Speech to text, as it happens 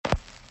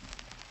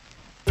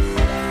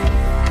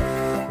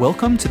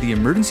Welcome to the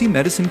Emergency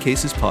Medicine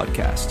Cases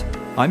Podcast.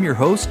 I'm your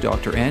host,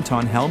 Dr.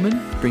 Anton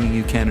Hellman, bringing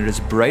you Canada's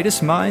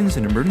brightest minds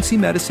in emergency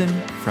medicine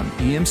from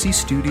EMC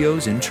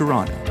Studios in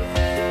Toronto.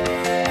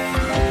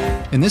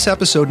 In this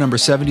episode number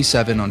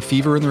 77 on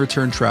Fever and the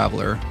Return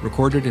Traveller,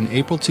 recorded in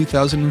April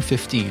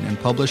 2015 and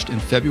published in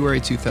February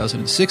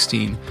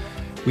 2016,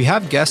 we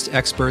have guest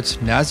experts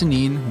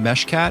Nazanin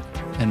Meshkat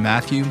and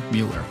Matthew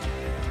Muller.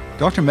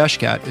 Dr.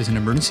 Meshkat is an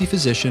emergency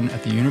physician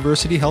at the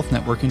University Health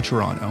Network in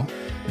Toronto,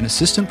 an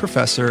assistant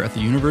professor at the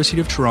University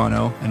of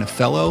Toronto, and a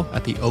fellow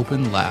at the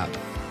Open Lab.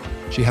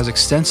 She has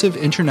extensive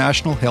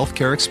international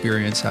healthcare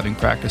experience, having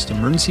practiced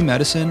emergency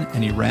medicine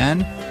in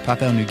Iran,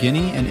 Papua New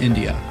Guinea, and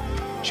India.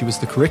 She was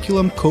the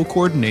curriculum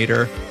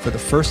co-coordinator for the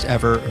first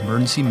ever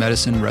emergency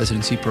medicine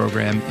residency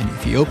program in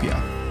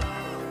Ethiopia.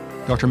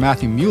 Dr.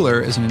 Matthew Muller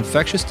is an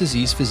infectious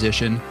disease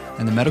physician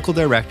and the medical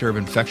director of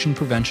infection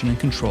prevention and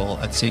control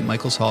at St.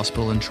 Michael's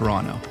Hospital in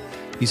Toronto.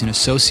 He's an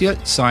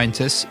associate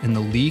scientist in the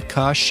Li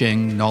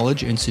Ka-shing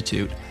Knowledge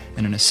Institute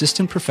and an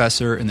assistant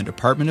professor in the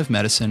Department of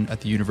Medicine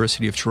at the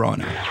University of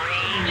Toronto.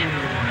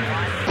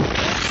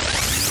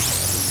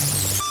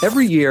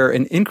 Every year,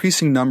 an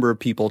increasing number of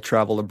people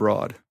travel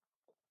abroad.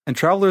 And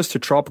travelers to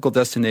tropical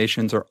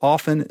destinations are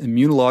often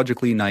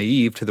immunologically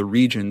naive to the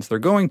regions they're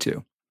going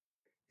to.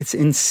 It's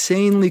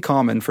insanely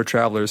common for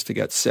travelers to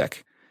get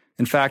sick.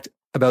 In fact,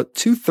 about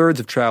 2/3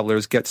 of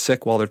travelers get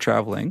sick while they're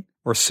traveling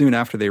or soon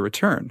after they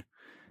return.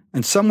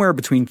 And somewhere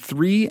between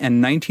 3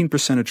 and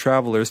 19% of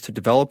travelers to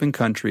developing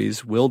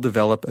countries will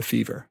develop a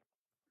fever.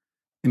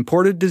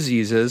 Imported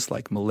diseases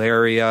like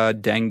malaria,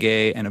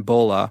 dengue, and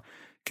Ebola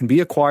can be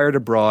acquired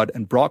abroad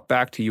and brought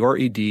back to your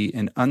ED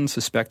in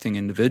unsuspecting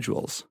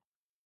individuals.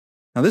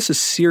 Now, this is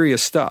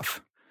serious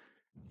stuff.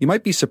 You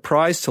might be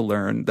surprised to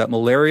learn that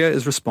malaria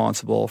is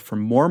responsible for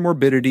more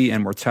morbidity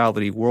and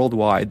mortality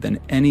worldwide than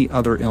any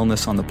other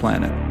illness on the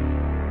planet.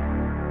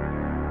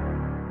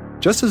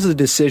 Just as the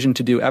decision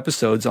to do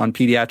episodes on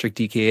pediatric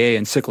DKA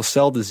and sickle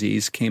cell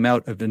disease came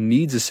out of a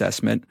needs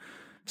assessment,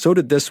 so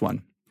did this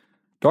one.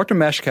 Dr.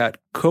 Meshkat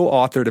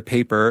co-authored a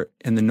paper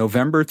in the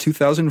November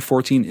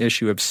 2014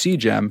 issue of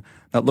CJEM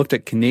that looked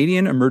at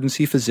Canadian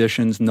emergency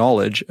physicians'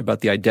 knowledge about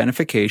the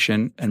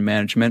identification and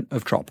management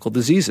of tropical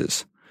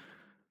diseases.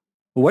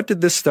 What did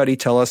this study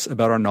tell us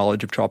about our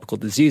knowledge of tropical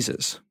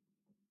diseases?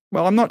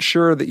 Well, I'm not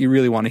sure that you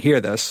really want to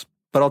hear this,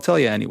 but I'll tell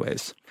you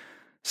anyways.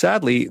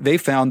 Sadly, they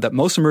found that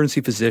most emergency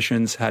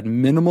physicians had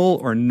minimal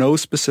or no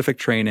specific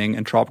training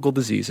in tropical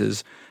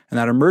diseases, and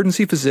that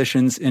emergency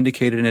physicians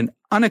indicated an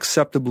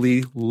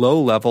unacceptably low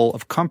level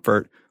of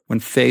comfort when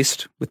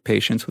faced with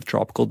patients with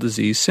tropical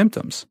disease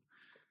symptoms.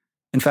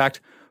 In fact,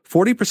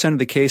 40% of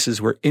the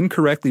cases were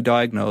incorrectly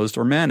diagnosed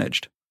or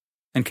managed.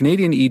 And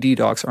Canadian ED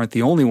docs aren't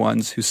the only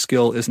ones whose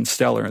skill isn't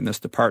stellar in this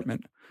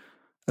department.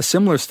 A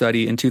similar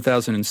study in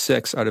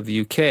 2006 out of the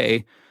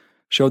UK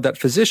showed that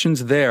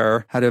physicians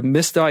there had a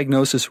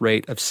misdiagnosis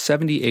rate of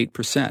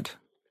 78%.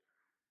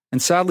 And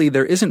sadly,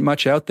 there isn't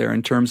much out there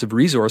in terms of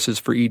resources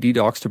for ED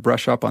docs to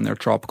brush up on their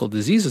tropical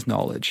diseases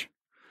knowledge.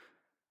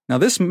 Now,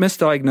 this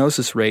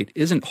misdiagnosis rate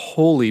isn't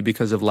wholly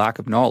because of lack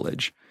of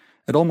knowledge.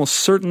 It almost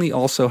certainly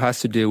also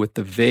has to do with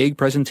the vague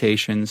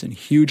presentations and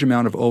huge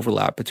amount of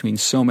overlap between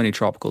so many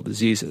tropical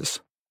diseases.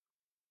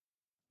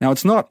 Now,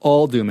 it's not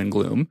all doom and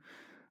gloom.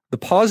 The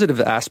positive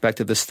aspect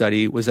of the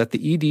study was that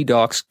the ED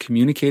docs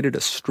communicated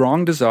a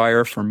strong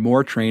desire for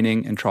more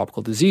training in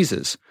tropical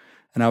diseases,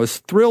 and I was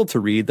thrilled to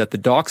read that the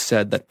docs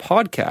said that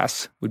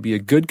podcasts would be a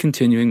good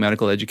continuing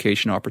medical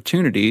education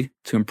opportunity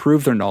to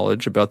improve their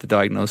knowledge about the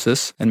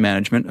diagnosis and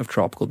management of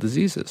tropical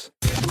diseases.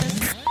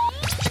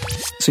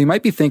 So you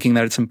might be thinking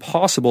that it's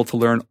impossible to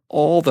learn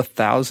all the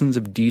thousands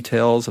of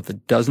details of the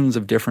dozens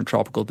of different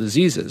tropical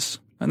diseases,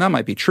 and that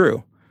might be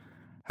true.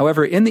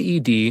 However, in the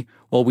ED,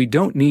 while we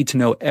don't need to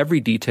know every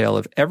detail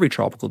of every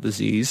tropical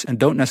disease and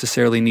don't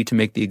necessarily need to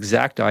make the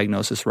exact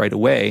diagnosis right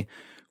away,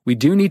 we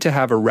do need to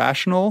have a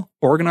rational,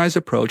 organized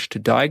approach to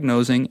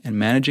diagnosing and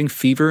managing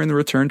fever in the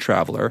return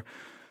traveler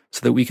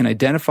so that we can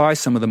identify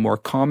some of the more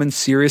common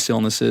serious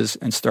illnesses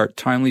and start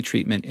timely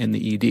treatment in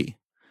the ED.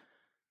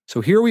 So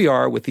here we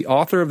are with the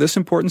author of this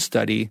important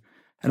study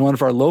and one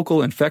of our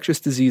local infectious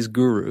disease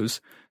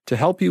gurus to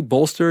help you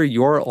bolster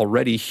your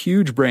already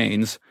huge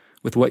brains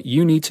with what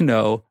you need to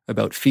know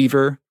about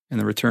fever and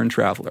the return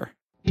traveler.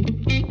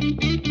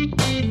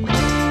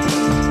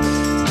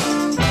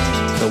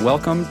 So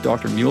welcome,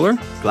 Dr. Muller.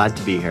 Glad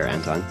to be here,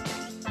 Anton.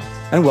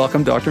 And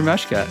welcome, Dr.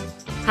 Meshkat.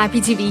 Happy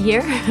to be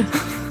here.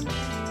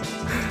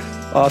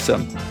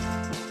 Awesome.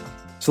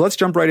 So let's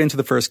jump right into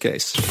the first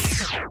case.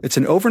 It's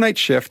an overnight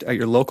shift at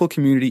your local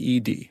community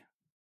ED.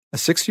 A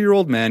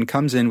 60-year-old man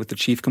comes in with the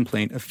chief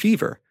complaint of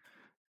fever.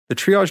 The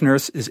triage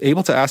nurse is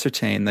able to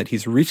ascertain that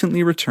he's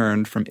recently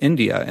returned from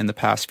India in the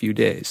past few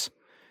days.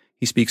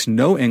 He speaks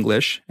no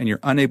English, and you're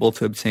unable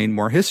to obtain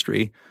more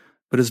history,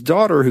 but his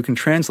daughter, who can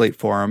translate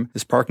for him,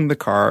 is parking the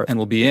car and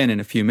will be in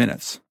a few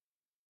minutes.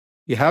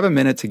 You have a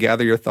minute to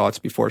gather your thoughts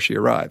before she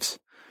arrives.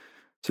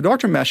 So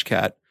Dr.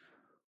 Meshkat,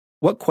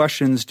 What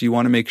questions do you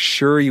want to make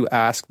sure you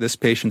ask this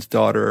patient's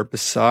daughter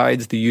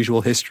besides the usual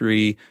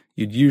history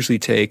you'd usually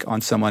take on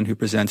someone who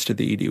presents to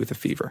the ED with a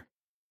fever?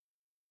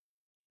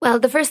 Well,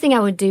 the first thing I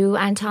would do,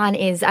 Anton,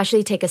 is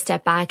actually take a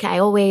step back. I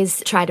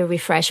always try to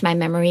refresh my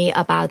memory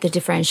about the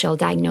differential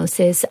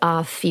diagnosis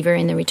of fever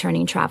in the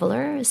returning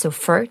traveler, so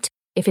FERT,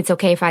 if it's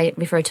okay if I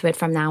refer to it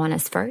from now on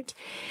as FERT.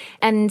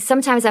 And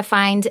sometimes I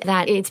find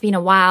that it's been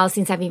a while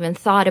since I've even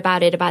thought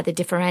about the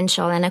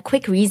differential. And a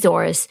quick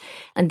resource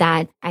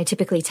that I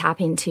typically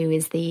tap into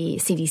is the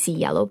CDC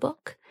Yellow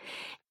Book.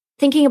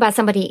 Thinking about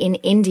somebody in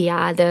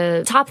India,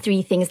 the top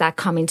 3 things that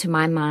come into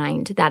my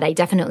mind that I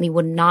definitely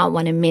would not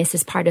want to miss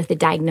as part of the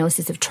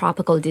diagnosis of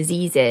tropical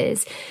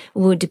diseases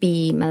would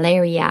be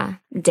malaria,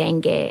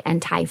 dengue,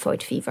 and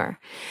typhoid fever.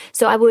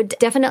 So I would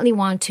definitely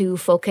want to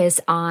focus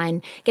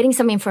on getting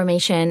some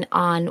information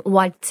on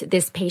what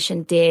this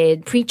patient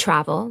did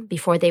pre-travel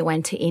before they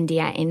went to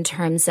India in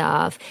terms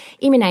of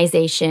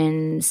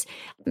immunizations,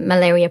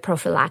 malaria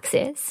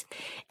prophylaxis,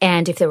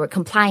 and if they were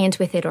compliant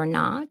with it or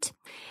not.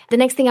 The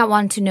next thing I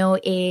want to know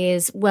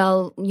is,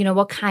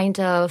 what kind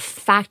of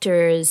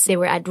factors they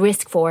were at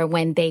risk for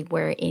when they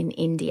were in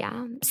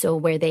India. So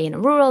were they in a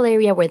rural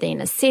area? Were they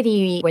in a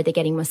city? Were they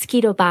getting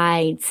mosquito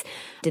bites?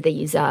 Did they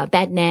use a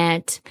bed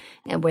net?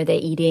 And were they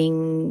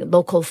eating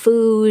local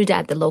food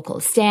at the local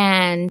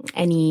stand?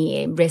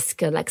 Any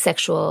risk, like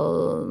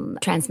sexual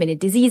transmitted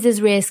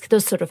diseases risk,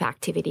 those sort of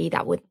activity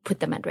that would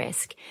put them at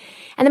risk.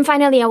 And then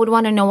finally, I would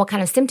want to know what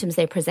kind of symptoms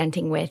they're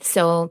presenting with.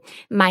 So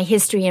my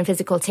history and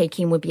physical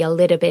taking would be a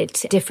little bit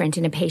different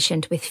in a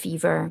patient with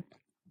fever.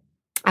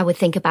 I would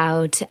think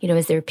about,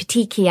 is there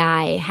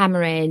petechiae,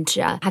 hemorrhage?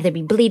 Have they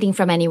been bleeding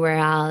from anywhere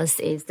else?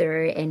 Is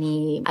there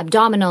any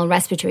abdominal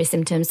respiratory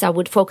symptoms? So I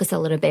would focus a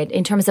little bit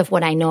in terms of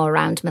what I know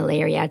around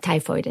malaria,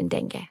 typhoid, and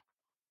dengue.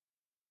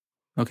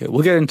 Okay,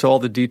 we'll get into all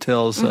the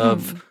details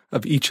of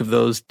each of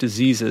those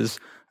diseases.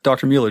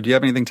 Dr. Muller, do you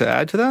have anything to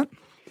add to that?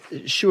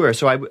 Sure.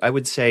 So I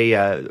would say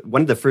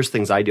one of the first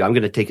things I do, I'm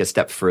going to take a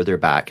step further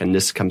back, and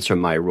this comes from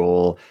my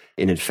role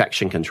in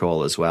infection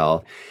control as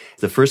well.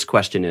 The first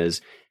question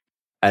is,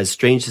 as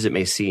strange as it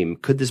may seem,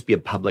 could this be a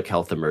public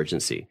health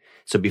emergency?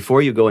 So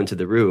before you go into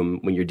the room,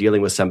 when you're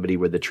dealing with somebody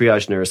where the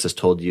triage nurse has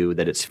told you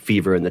that it's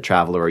fever in the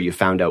traveler, or you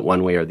found out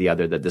one way or the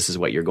other that this is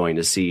what you're going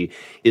to see,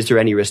 is there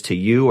any risk to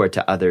you or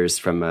to others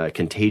from a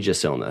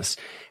contagious illness?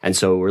 And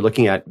so we're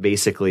looking at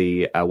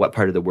basically what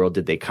part of the world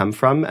did they come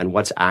from and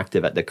what's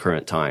active at the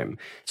current time.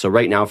 So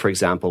right now, for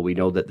example, we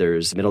know that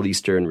there's Middle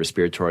Eastern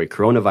respiratory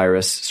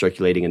coronavirus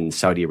circulating in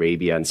Saudi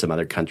Arabia and some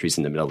other countries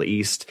in the Middle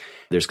East.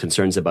 There's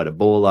concerns about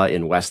Ebola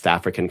in West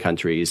African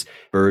countries,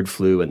 bird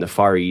flu in the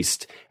Far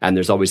East, and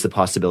there's always the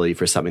possibility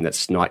for something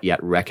that's not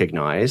yet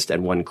recognized.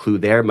 And one clue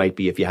there might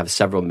be if you have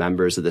several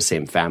members of the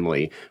same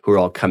family who are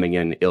all coming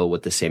in ill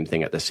with the same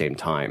thing at the same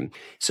time.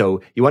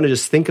 So you want to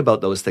just think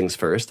about those things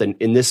first. And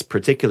in this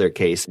particular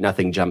case,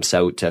 nothing jumps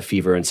out to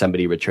fever in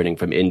somebody returning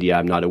from India.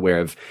 I'm not aware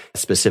of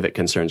specific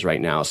concerns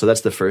right now. So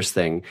that's the first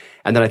thing.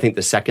 And then I think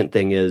the second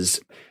thing is,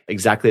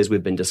 exactly as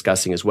we've been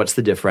discussing, is what's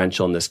the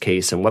differential in this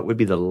case and what would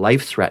be the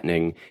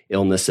life-threatening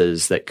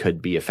illnesses that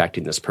could be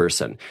affecting this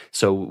person.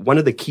 So one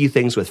of the key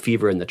things with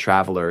fever in the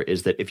traveler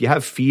is that if you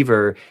have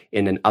fever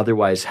in an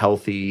otherwise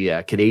healthy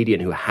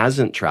Canadian who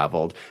hasn't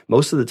traveled,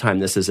 most of the time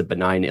this is a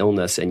benign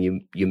illness and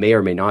you may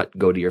or may not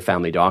go to your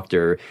family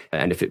doctor.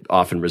 And if it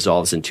often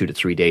resolves in 2 to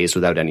 3 days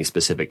without any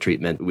specific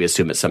treatment, we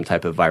assume it's some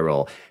type of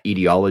viral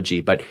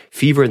etiology. But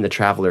fever in the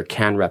traveler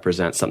can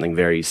represent something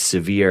very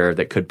severe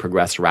that could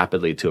progress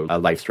rapidly to a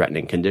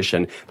life-threatening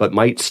condition, but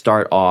might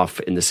start off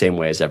in the same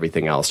way as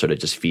everything else, sort of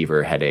just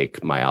fever, headache,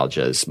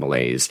 myalgias,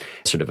 malaise,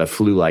 sort of a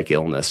flu-like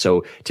illness.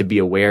 So to be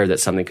aware that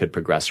something could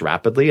progress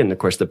rapidly, and of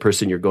course the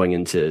person you're going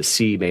in to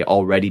see may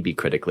already be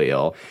critically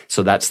ill.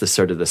 So that's the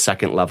sort of the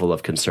second level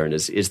of concern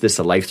is this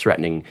a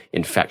life-threatening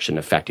infection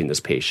affecting this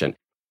patient?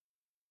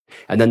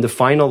 And then the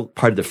final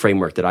part of the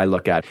framework that I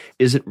look at,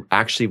 is it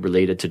actually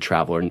related to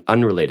travel or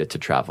unrelated to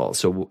travel?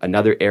 So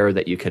another error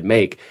that you could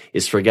make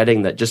is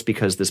forgetting that just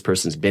because this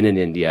person's been in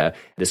India,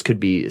 this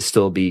could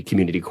still be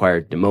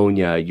community-acquired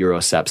pneumonia,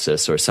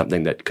 urosepsis, or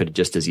something that could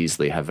just as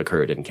easily have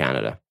occurred in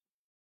Canada.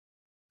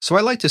 So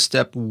I like to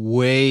step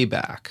way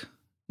back.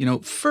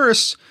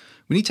 First,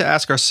 we need to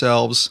ask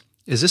ourselves,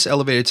 is this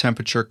elevated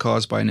temperature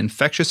caused by an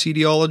infectious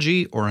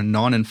etiology or a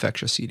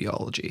non-infectious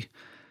etiology?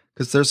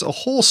 Because there's a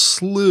whole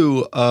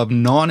slew of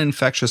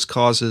non-infectious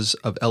causes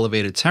of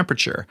elevated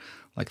temperature,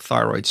 like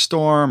thyroid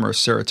storm or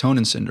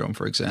serotonin syndrome,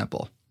 for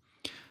example.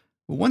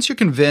 But once you're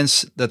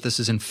convinced that this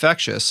is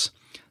infectious,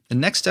 the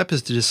next step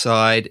is to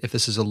decide if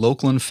this is a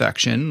local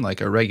infection,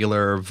 like a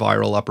regular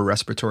viral upper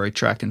respiratory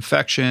tract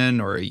infection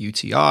or a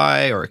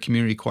UTI or a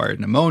community-acquired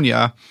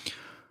pneumonia,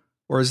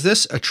 or is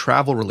this a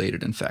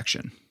travel-related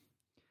infection?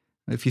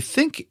 If you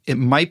think it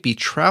might be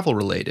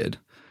travel-related,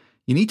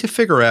 you need to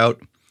figure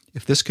out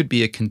if this could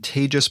be a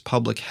contagious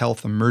public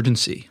health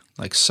emergency,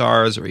 like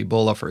SARS or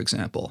Ebola, for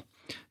example.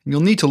 And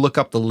you'll need to look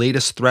up the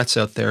latest threats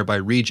out there by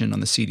region on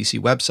the CDC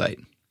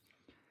website.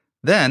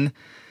 Then,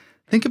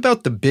 think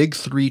about the big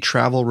 3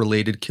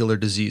 travel-related killer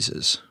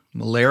diseases: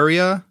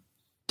 malaria,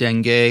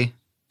 dengue,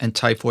 and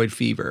typhoid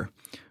fever,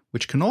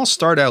 which can all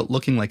start out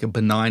looking like a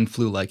benign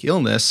flu-like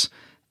illness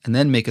and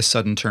then make a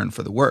sudden turn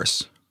for the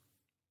worse.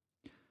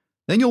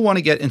 Then you'll want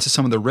to get into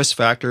some of the risk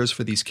factors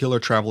for these killer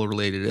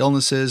travel-related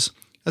illnesses,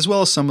 as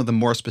well as some of the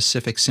more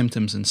specific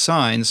symptoms and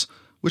signs,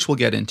 which we'll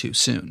get into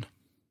soon.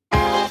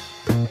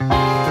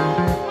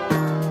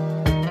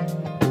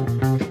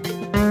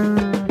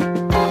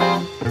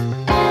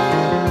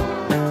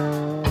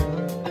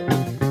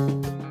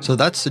 So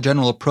that's the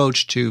general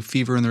approach to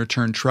fever in the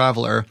return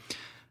traveler.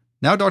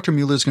 Now Dr.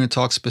 Muller is going to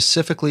talk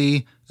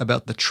specifically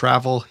about the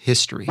travel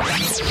history.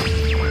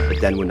 But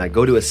then when I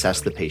go to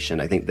assess the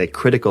patient, I think the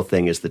critical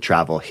thing is the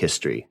travel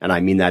history. And I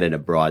mean that in a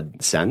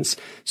broad sense.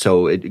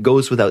 So it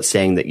goes without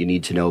saying that you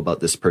need to know about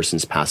this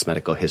person's past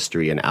medical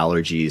history and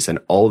allergies and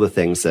all the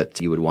things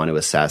that you would want to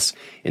assess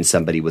in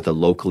somebody with a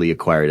locally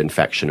acquired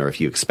infection, or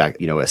if you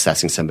expect,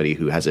 assessing somebody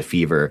who has a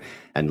fever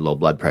and low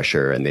blood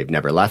pressure and they've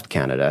never left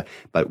Canada.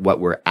 But what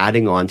we're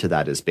adding on to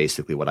that is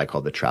basically what I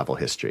call the travel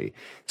history.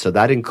 So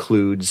that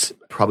includes,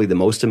 probably the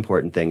most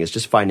important thing is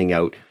just finding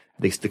out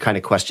the kind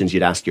of questions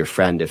you'd ask your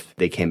friend if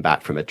they came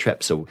back from a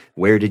trip. So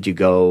where did you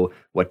go?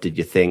 What did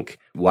you think?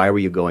 Why were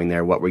you going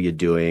there? What were you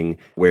doing?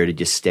 Where did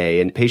you stay?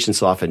 And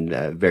patients are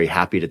often very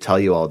happy to tell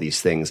you all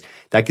these things.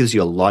 That gives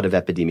you a lot of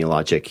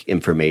epidemiologic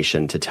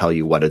information to tell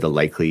you what are the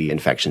likely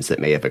infections that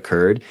may have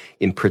occurred.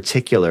 In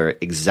particular,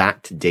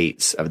 exact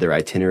dates of their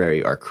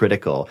itinerary are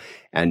critical.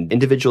 And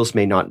individuals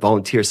may not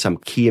volunteer some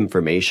key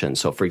information.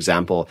 So for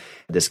example,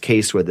 this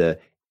case where the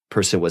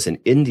person was in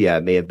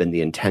India may have been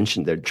the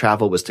intention. Their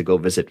travel was to go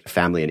visit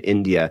family in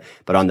India,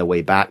 but on the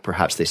way back,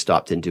 perhaps they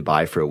stopped in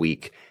Dubai for a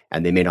week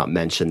and they may not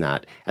mention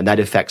that. And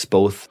that affects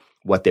both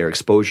what their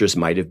exposures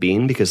might have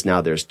been, because now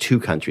there's 2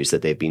 countries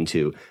that they've been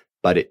to,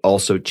 but it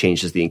also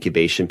changes the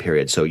incubation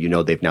period. So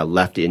they've now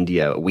left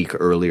India a week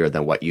earlier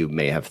than what you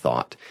may have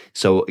thought.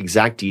 So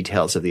exact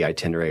details of the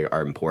itinerary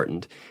are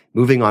important.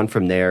 Moving on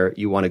from there,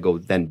 you want to go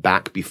then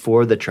back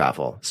before the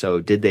travel. So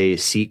did they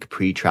seek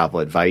pre-travel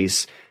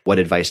advice? What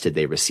advice did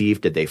they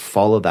receive? Did they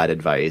follow that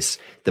advice?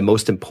 The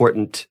most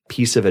important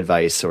piece of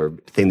advice or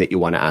thing that you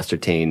want to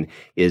ascertain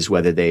is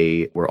whether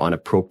they were on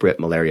appropriate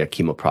malaria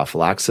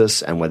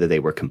chemoprophylaxis and whether they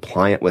were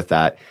compliant with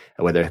that,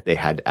 whether they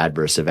had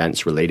adverse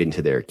events relating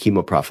to their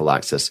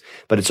chemoprophylaxis.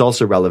 But it's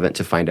also relevant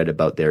to find out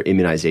about their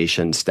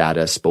immunization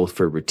status, both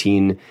for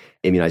routine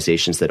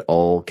immunizations that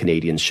all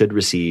Canadians should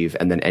receive,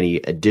 and then any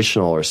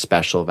additional or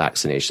special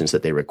vaccinations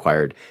that they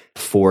required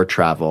for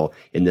travel.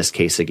 In this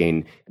case,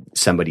 again,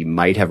 somebody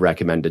might have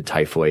recommended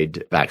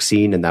typhoid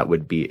vaccine, and that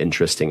would be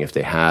interesting if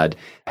they had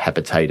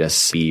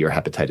hepatitis B or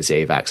hepatitis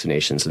A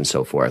vaccinations and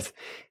so forth.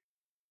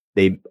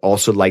 They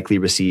also likely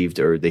received,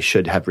 or they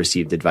should have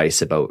received,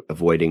 advice about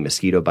avoiding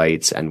mosquito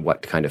bites and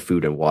what kind of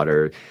food and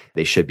water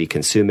they should be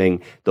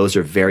consuming. Those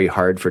are very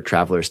hard for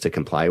travelers to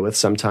comply with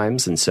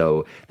sometimes. And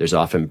so there's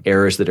often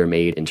errors that are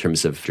made in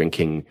terms of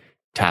drinking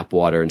tap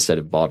water instead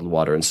of bottled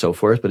water and so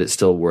forth, but it's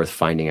still worth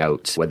finding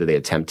out whether they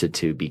attempted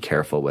to be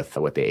careful with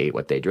what they ate,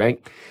 what they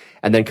drank.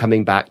 And then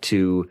coming back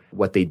to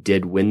what they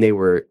did when they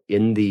were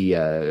in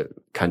the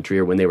country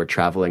or when they were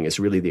traveling is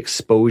really the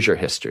exposure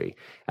history.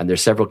 And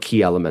there's several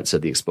key elements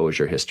of the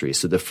exposure history.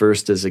 So the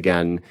first is,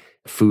 again,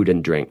 food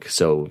and drink.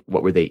 So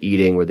what were they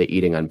eating? Were they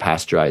eating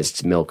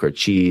unpasteurized milk or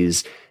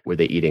cheese? Were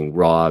they eating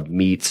raw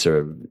meats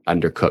or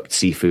undercooked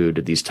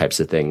seafood, these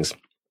types of things?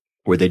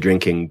 Were they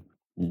drinking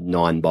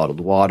non-bottled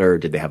water?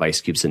 Did they have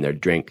ice cubes in their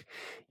drink?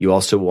 You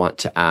also want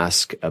to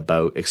ask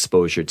about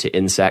exposure to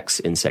insects,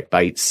 insect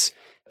bites.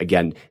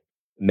 Again,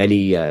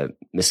 many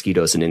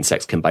mosquitoes and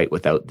insects can bite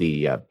without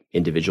the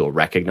individual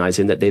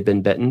recognizing that they've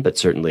been bitten, but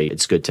certainly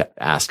it's good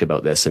to ask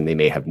about this, and they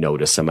may have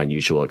noticed some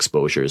unusual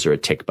exposures or a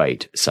tick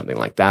bite, something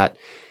like that.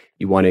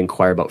 You want to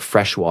inquire about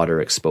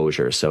freshwater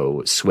exposure,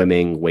 so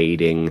swimming,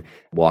 wading,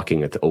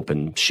 walking with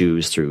open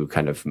shoes through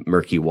kind of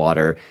murky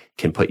water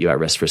can put you at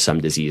risk for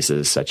some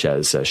diseases such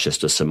as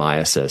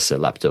schistosomiasis,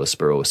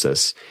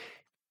 leptospirosis.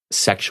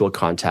 Sexual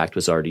contact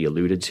was already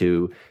alluded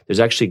to. There's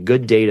actually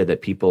good data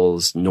that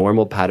people's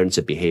normal patterns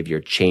of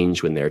behavior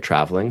change when they're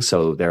traveling.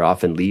 So they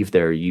often leave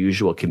their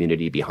usual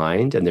community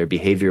behind, and their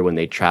behavior when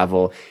they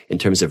travel in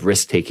terms of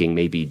risk-taking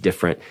may be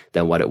different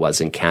than what it was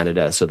in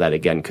Canada. So that,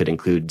 again, could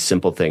include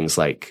simple things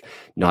like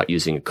not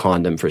using a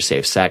condom for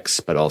safe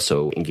sex, but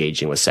also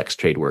engaging with sex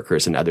trade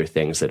workers and other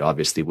things that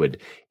obviously would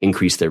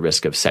increase their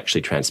risk of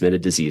sexually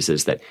transmitted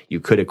diseases that you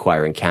could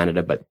acquire in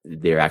Canada, but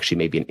there actually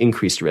may be an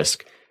increased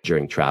risk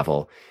during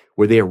travel.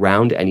 Were they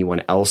around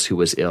anyone else who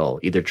was ill,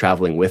 either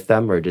traveling with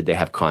them or did they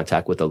have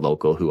contact with a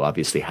local who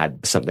obviously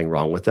had something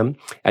wrong with them?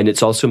 And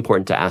it's also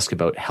important to ask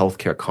about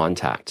healthcare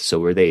contact. So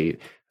were they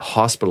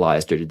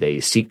hospitalized or did they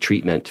seek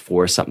treatment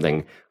for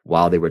something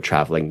while they were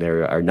traveling?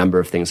 There are a number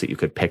of things that you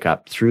could pick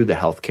up through the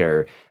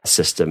healthcare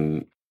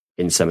system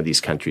in some of these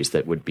countries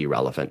that would be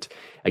relevant.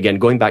 Again,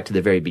 going back to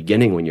the very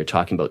beginning, when you're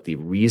talking about the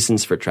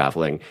reasons for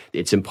traveling,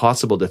 it's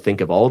impossible to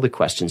think of all the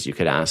questions you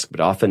could ask, but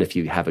often if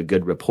you have a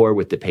good rapport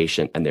with the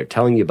patient and they're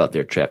telling you about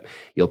their trip,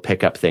 you'll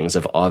pick up things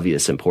of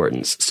obvious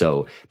importance.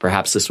 So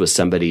perhaps this was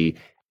somebody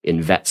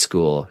in vet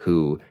school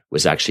who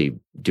was actually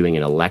doing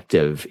an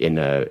elective in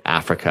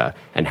Africa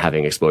and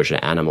having exposure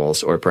to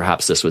animals, or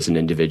perhaps this was an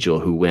individual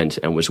who went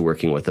and was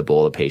working with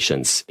Ebola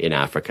patients in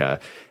Africa,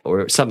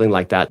 or something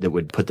like that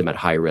would put them at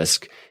high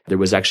risk. There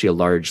was actually a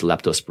large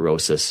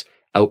leptospirosis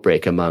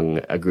outbreak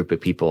among a group of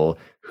people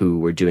who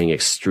were doing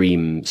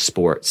extreme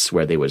sports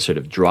where they were sort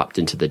of dropped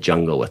into the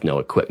jungle with no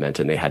equipment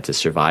and they had to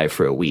survive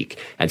for a week.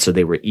 And so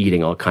they were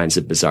eating all kinds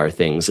of bizarre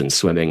things and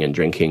swimming and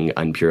drinking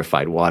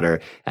unpurified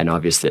water. And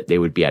obviously they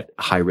would be at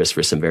high risk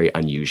for some very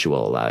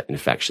unusual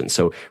infections.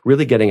 So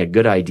really getting a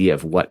good idea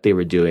of what they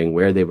were doing,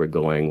 where they were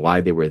going,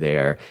 why they were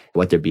there,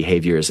 what their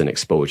behaviors and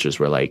exposures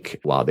were like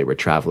while they were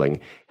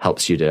traveling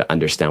helps you to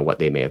understand what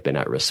they may have been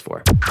at risk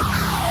for.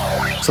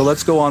 So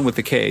let's go on with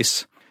the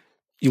case.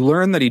 You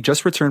learn that he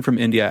just returned from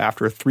India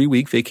after a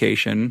 3-week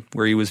vacation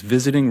where he was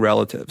visiting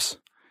relatives.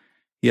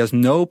 He has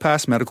no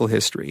past medical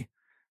history.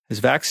 His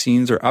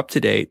vaccines are up to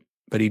date,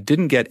 but he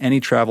didn't get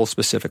any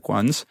travel-specific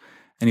ones,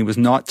 and he was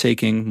not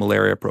taking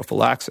malaria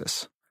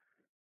prophylaxis.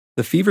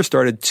 The fever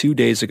started 2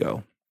 days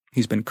ago.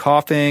 He's been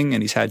coughing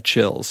and he's had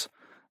chills.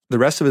 The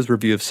rest of his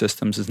review of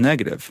systems is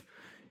negative.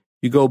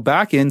 You go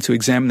back in to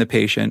examine the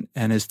patient,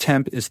 and his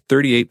temp is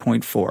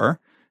 38.4,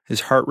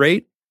 his heart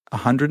rate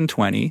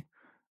 120,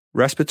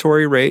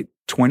 respiratory rate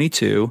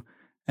 22,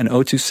 and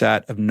O2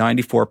 sat of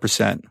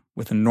 94%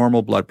 with a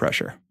normal blood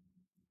pressure.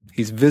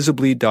 He's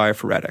visibly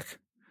diaphoretic.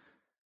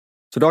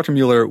 So Dr.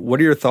 Muller, what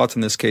are your thoughts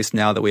on this case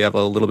now that we have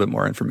a little bit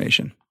more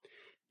information?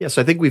 Yeah,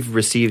 so I think we've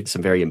received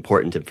some very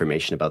important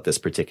information about this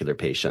particular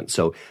patient.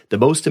 So the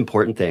most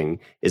important thing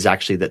is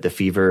actually that the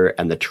fever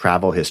and the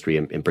travel history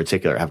in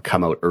particular have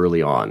come out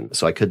early on.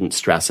 So I couldn't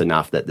stress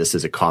enough that this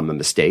is a common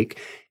mistake,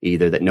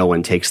 either that no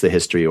one takes the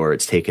history or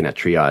it's taken at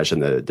triage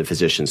and the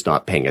physician's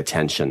not paying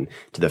attention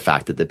to the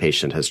fact that the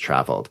patient has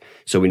traveled.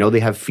 So we know they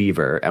have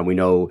fever and we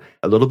know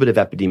a little bit of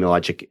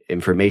epidemiologic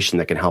information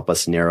that can help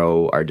us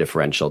narrow our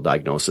differential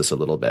diagnosis a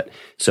little bit.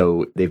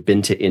 So they've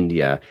been to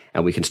India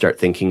and we can start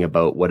thinking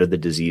about what are the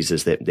diseases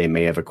that they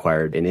may have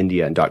acquired in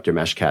India. And Dr.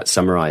 Meshkat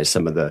summarized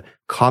some of the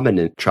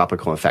common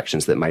tropical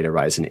infections that might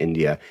arise in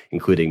India,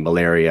 including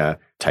malaria,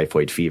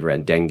 typhoid fever,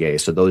 and dengue.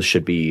 So those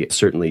should be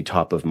certainly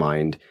top of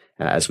mind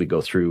as we go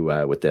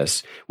through with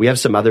this. We have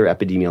some other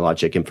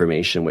epidemiologic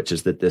information, which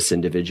is that this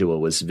individual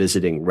was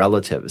visiting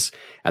relatives.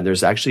 And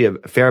there's actually a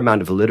fair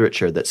amount of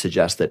literature that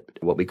suggests that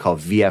what we call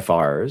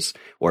VFRs,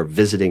 or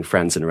visiting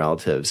friends and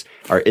relatives,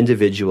 are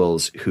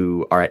individuals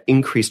who are at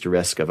increased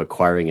risk of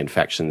acquiring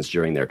infections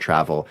during their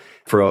travel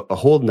for a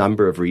whole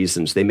number of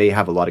reasons. They may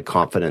have a lot of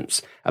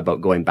confidence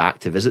about going back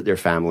to visit their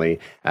family,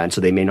 and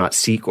so they may not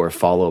seek or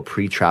follow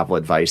pre-travel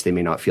advice. They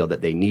may not feel that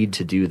they need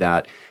to do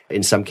that.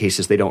 In some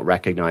cases, they don't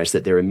recognize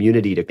that their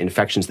immunity to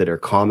infections that are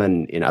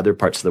common in other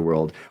parts of the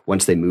world,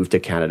 once they move to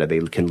Canada, they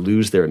can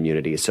lose their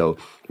immunity. So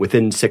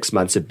within 6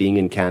 months of being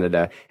in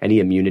Canada, any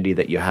immunity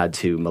that you had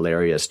to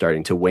malaria is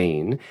starting to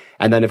wane.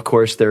 And then, of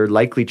course, they're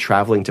likely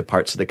traveling to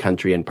parts of the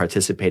country and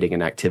participating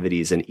in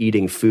activities and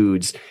eating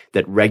foods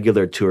that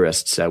regular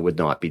tourists would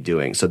not be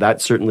doing. So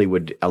that certainly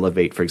would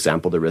elevate, for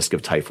example, the risk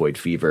of typhoid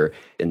fever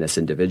in this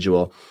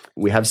individual.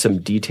 We have some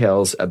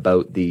details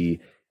about the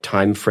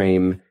time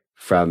frame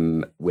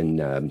from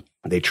when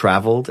they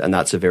traveled, and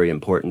that's a very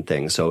important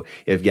thing. So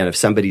if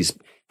somebody's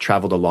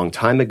traveled a long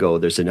time ago,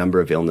 there's a number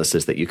of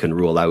illnesses that you can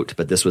rule out,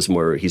 but this was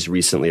more, he's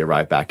recently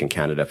arrived back in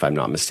Canada, if I'm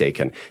not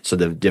mistaken. So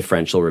the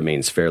differential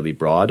remains fairly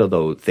broad,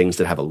 although things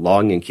that have a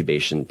long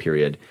incubation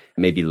period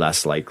may be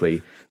less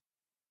likely.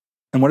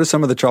 And what are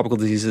some of the tropical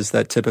diseases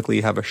that typically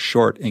have a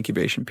short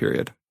incubation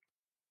period?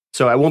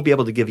 So I won't be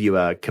able to give you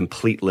a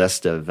complete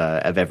list of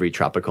every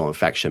tropical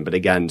infection, but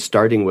again,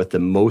 starting with the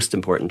most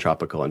important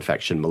tropical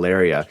infection,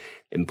 malaria,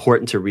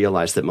 important to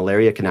realize that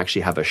malaria can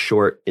actually have a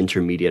short,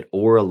 intermediate,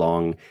 or a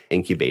long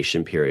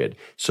incubation period.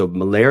 So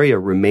malaria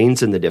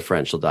remains in the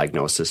differential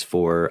diagnosis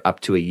for up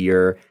to a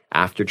year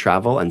after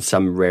travel, and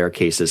some rare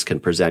cases can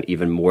present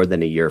even more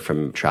than a year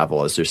from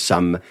travel, as there's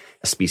some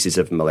species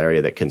of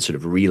malaria that can sort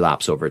of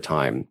relapse over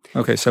time.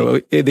 Okay,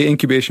 so the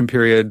incubation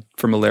period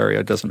for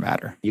malaria doesn't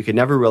matter. You can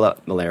never rule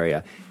out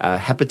malaria.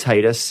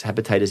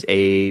 Hepatitis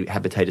A,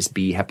 hepatitis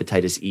B,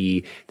 hepatitis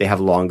E, they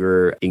have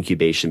longer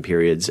incubation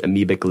periods.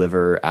 Amoebic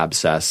liver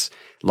abscess,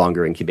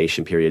 longer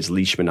incubation periods.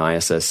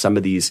 Leishmaniasis, some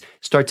of these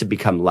start to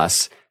become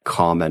less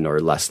common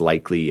or less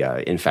likely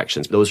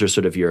infections. Those are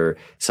sort of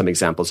some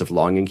examples of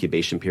long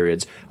incubation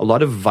periods. A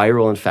lot of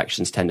viral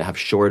infections tend to have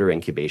shorter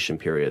incubation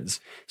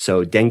periods.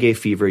 So dengue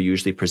fever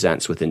usually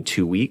presents within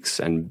 2 weeks,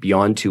 and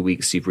beyond 2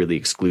 weeks, you've really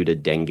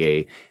excluded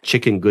dengue.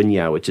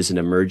 Chikungunya, which is an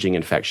emerging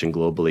infection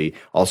globally,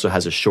 also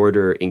has a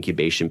shorter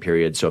incubation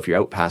period. So if you're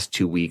out past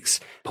 2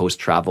 weeks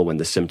post-travel when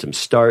the symptoms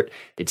start,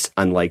 it's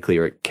unlikely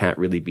or it can't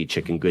really be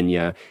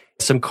chikungunya.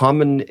 Some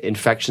common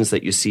infections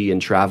that you see in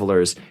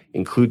travelers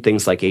include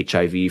things like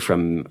HIV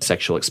from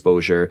sexual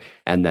exposure,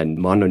 and then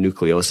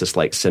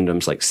mononucleosis-like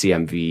syndromes like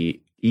CMV,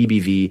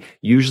 EBV,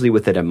 usually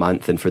within a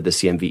month, and for the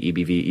CMV,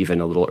 EBV, even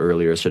a little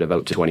earlier, sort of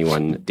out to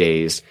 21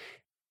 days.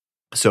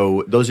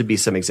 So those would be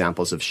some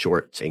examples of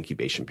short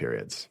incubation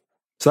periods.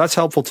 So that's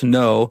helpful to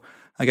know.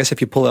 I guess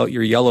if you pull out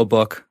your yellow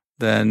book,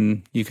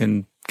 then you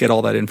can get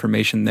all that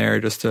information there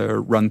just to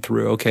run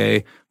through,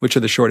 okay, which are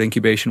the short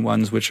incubation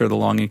ones, which are the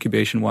long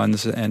incubation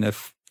ones. And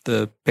if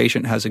the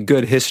patient has a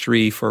good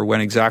history for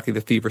when exactly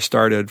the fever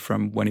started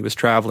from when he was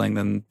traveling,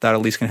 then that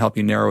at least can help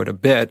you narrow it a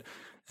bit.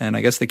 And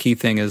I guess the key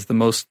thing is the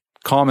most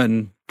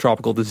common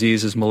tropical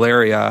disease is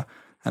malaria,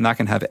 and that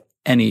can have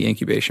any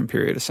incubation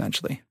period,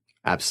 essentially.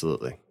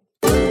 Absolutely.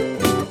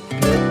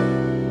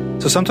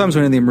 So sometimes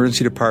when in the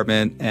emergency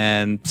department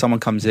and someone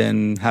comes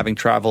in having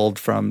traveled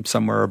from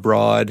somewhere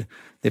abroad,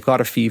 they've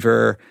got a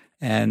fever,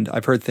 and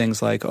I've heard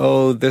things like,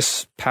 oh,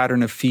 this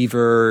pattern of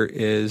fever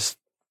is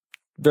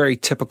very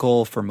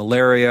typical for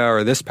malaria,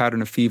 or this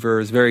pattern of fever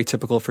is very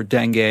typical for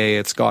dengue.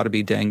 It's got to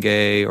be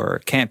dengue, or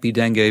it can't be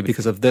dengue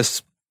because of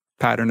this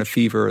pattern of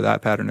fever or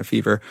that pattern of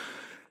fever.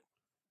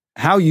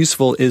 How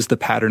useful is the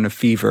pattern of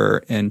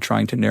fever in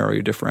trying to narrow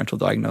your differential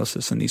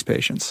diagnosis in these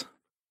patients?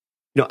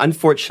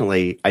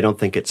 Unfortunately, I don't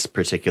think it's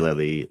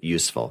particularly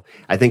useful.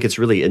 I think it's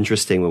really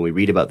interesting when we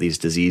read about these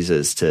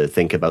diseases to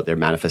think about their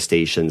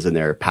manifestations and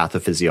their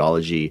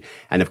pathophysiology.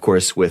 And of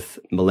course, with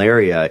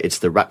malaria, it's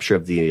the rupture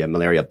of the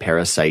malaria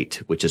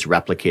parasite, which is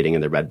replicating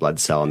in the red blood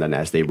cell. And then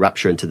as they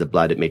rupture into the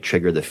blood, it may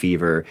trigger the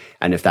fever.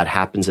 And if that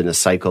happens in a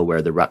cycle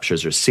where the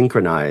ruptures are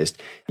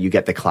synchronized, you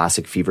get the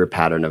classic fever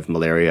pattern of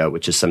malaria,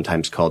 which is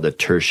sometimes called a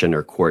tertian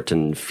or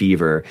quartan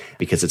fever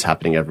because it's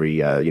happening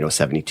every,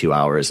 72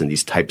 hours and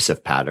these types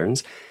of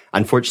patterns.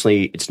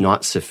 Unfortunately, it's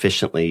not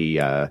sufficiently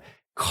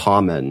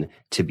common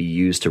to be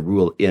used to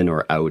rule in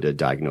or out a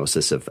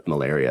diagnosis of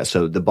malaria.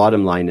 So the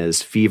bottom line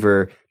is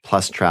fever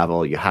plus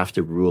travel, you have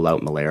to rule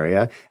out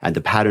malaria. And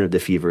the pattern of the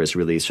fever is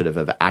really sort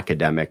of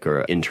academic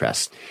or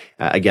interest.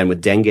 Again,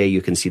 with dengue,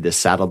 you can see this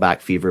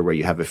saddleback fever where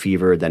you have a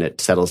fever, then it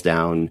settles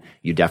down,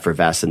 you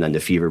defervesce, and then the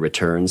fever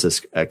returns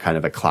as a kind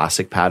of a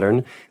classic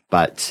pattern.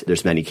 But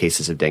there's many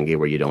cases of dengue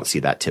where you don't see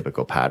that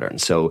typical pattern.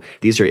 So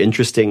these are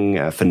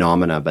interesting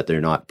phenomena, but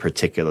they're not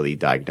particularly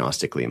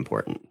diagnostically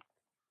important.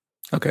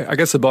 Okay, I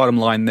guess the bottom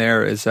line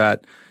there is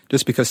that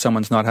just because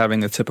someone's not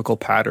having a typical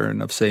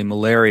pattern of, say,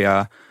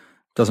 malaria,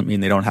 doesn't mean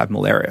they don't have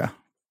malaria.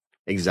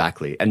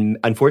 Exactly. And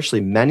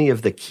unfortunately, many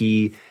of the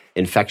key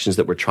infections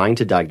that we're trying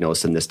to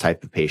diagnose in this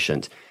type of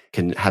patient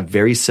can have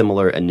very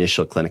similar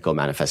initial clinical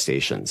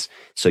manifestations.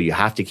 So you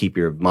have to keep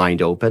your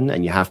mind open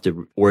and you have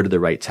to order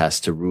the right tests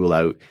to rule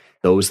out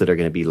those that are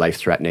going to be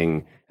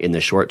life-threatening in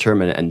the short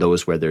term and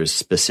those where there's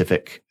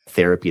specific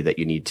therapy that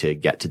you need to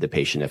get to the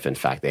patient if, in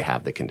fact, they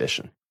have the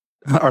condition.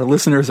 Our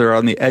listeners are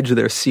on the edge of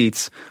their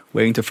seats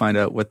waiting to find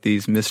out what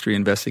these mystery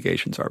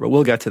investigations are, but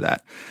we'll get to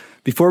that.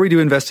 Before we do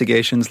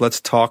investigations,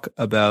 let's talk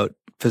about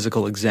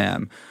physical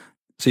exam.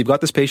 So you've got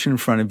this patient in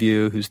front of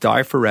you who's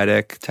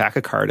diaphoretic,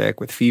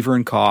 tachycardic, with fever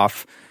and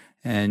cough,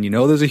 and you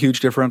know there's a huge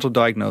differential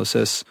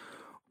diagnosis.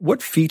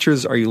 What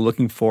features are you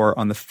looking for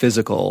on the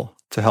physical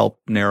to help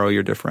narrow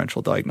your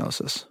differential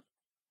diagnosis?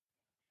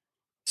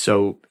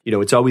 So,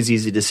 it's always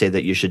easy to say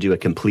that you should do a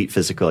complete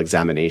physical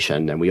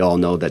examination. And we all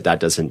know that that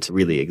doesn't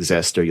really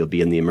exist, or you'll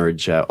be in the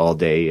emerge all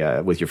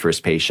day with your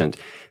first patient.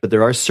 But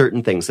there are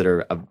certain things that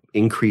are of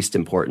increased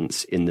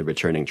importance in the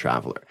returning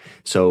traveler.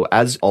 So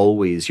as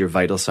always, your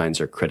vital signs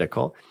are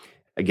critical.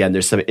 Again,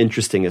 there's some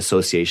interesting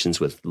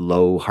associations with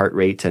low heart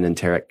rate and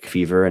enteric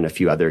fever and a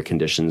few other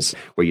conditions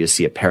where you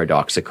see a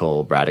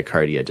paradoxical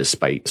bradycardia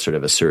despite sort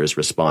of a SIRS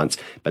response,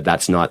 but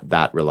that's not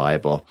that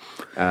reliable.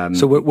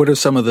 So what are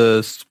some of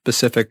the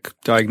specific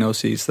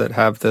diagnoses that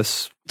have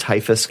this?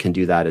 Typhus can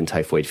do that and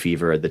typhoid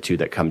fever are the two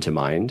that come to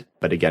mind.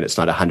 But again, it's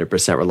not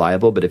 100%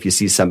 reliable. But if you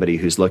see somebody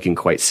who's looking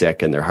quite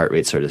sick and their heart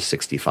rate's sort of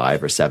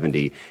 65 or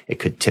 70, it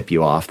could tip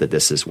you off that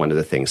this is one of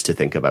the things to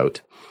think about.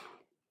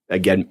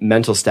 Again,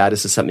 mental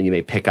status is something you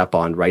may pick up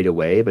on right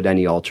away, but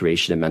any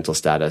alteration in mental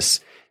status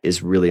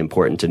is really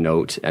important to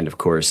note. And of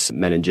course,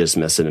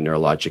 meningismus and a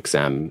neurologic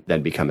exam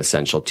then become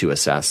essential to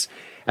assess.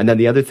 And then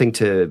the other thing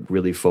to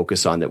really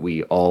focus on that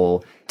we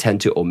all tend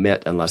to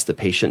omit unless the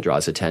patient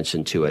draws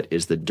attention to it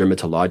is the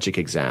dermatologic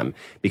exam,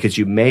 because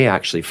you may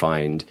actually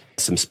find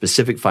some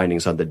specific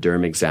findings on the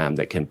derm exam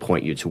that can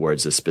point you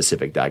towards a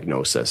specific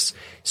diagnosis.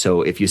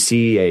 So if you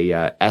see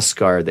a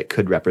eschar that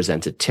could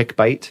represent a tick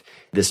bite,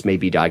 this may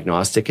be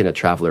diagnostic in a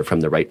traveler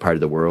from the right part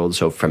of the world.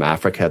 So from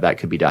Africa, that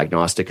could be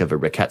diagnostic of a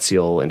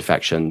rickettsial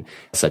infection,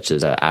 such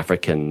as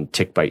African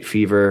tick bite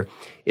fever.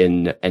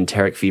 In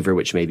enteric fever,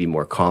 which may be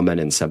more common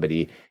in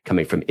somebody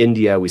coming from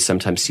India, we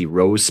sometimes see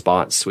rose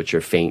spots, which are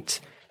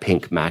faint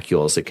pink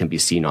macules that can be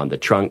seen on the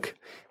trunk.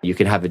 You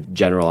can have a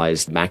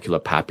generalized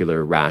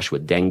maculopapular rash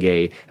with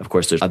dengue. Of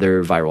course, there's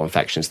other viral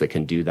infections that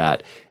can do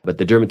that, but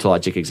the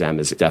dermatologic exam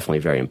is definitely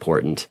very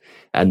important.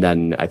 And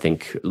then I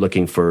think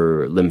looking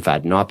for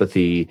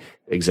lymphadenopathy,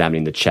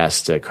 examining the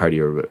chest,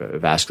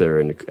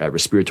 cardiovascular and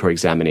respiratory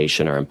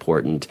examination are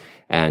important.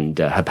 And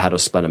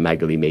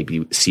hepatosplenomegaly may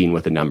be seen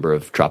with a number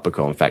of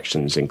tropical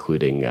infections,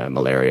 including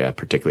malaria,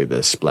 particularly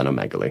the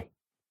splenomegaly.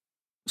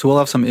 So we'll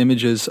have some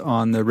images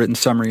on the written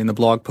summary in the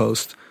blog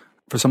post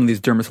for some of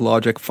these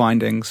dermatologic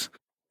findings.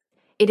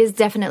 It is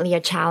definitely a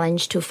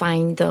challenge to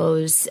find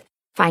those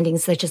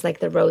findings such as like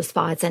the rose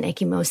spots and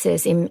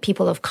ecchymosis in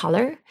people of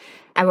color.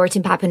 I worked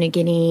in Papua New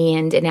Guinea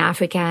and in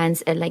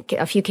Africans, and like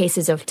a few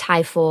cases of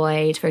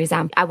typhoid, for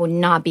example. I would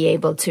not be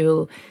able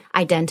to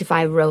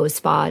identify rose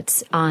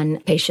spots on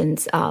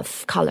patients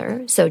of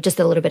color. So just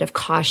a little bit of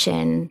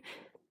caution.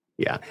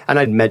 Yeah. And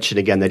I'd mention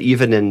again that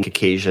even in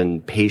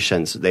Caucasian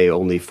patients, they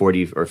only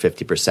 40 or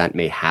 50%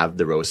 may have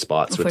the rose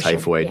spots with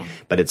typhoid, sure, yeah.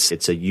 But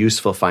it's a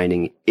useful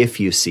finding if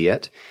you see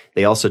it.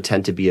 They also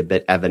tend to be a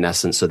bit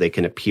evanescent, so they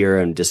can appear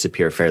and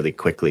disappear fairly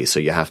quickly. So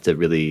you have to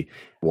really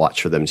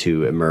watch for them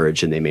to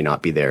emerge, and they may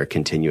not be there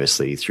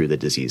continuously through the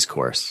disease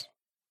course.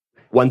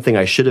 One thing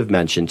I should have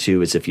mentioned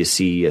too is if you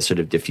see a sort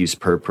of diffuse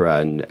purpura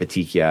and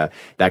petechia,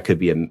 that could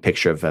be a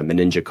picture of a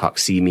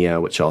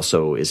meningococcemia, which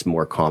also is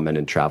more common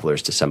in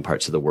travelers to some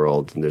parts of the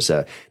world. And there's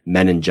a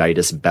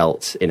meningitis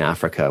belt in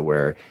Africa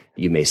where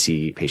you may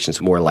see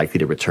patients more likely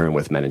to return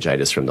with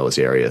meningitis from those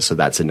areas. So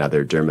that's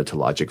another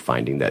dermatologic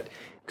finding that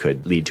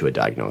could lead to a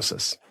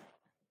diagnosis.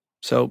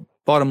 So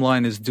bottom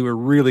line is do a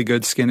really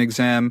good skin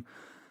exam.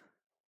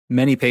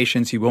 Many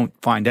patients, you won't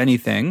find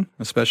anything,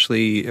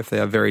 especially if they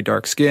have very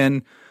dark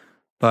skin.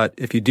 But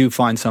if you do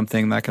find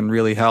something that can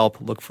really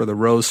help, look for the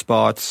rose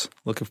spots,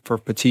 look for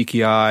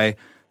petechiae,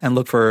 and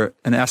look for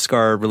an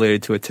eschar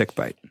related to a tick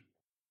bite.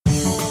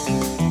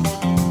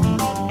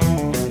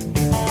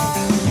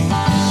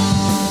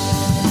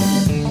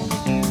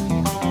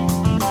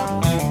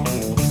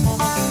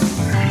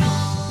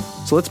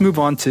 So let's move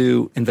on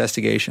to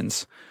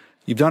investigations.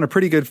 You've done a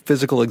pretty good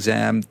physical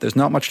exam. There's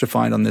not much to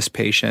find on this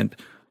patient.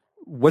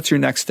 What's your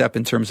next step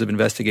in terms of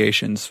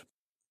investigations?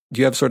 Do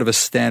you have sort of a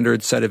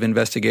standard set of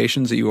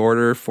investigations that you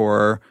order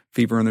for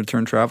fever in the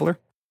return traveler?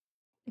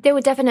 They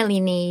would definitely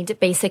need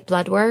basic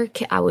blood work.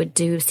 I would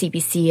do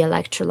CBC,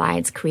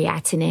 electrolytes,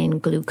 creatinine,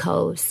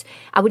 glucose.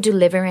 I would do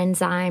liver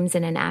enzymes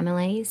and an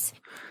amylase.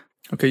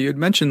 Okay, you had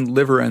mentioned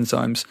liver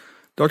enzymes.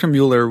 Dr.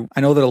 Muller,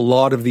 I know that a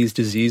lot of these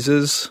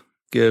diseases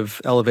give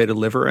elevated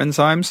liver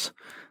enzymes,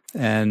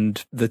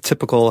 and the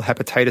typical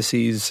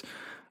hepatitis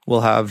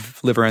will have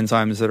liver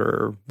enzymes that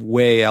are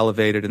way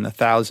elevated in the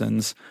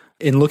thousands.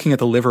 In looking at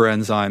the liver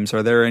enzymes,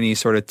 are there any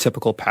sort of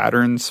typical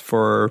patterns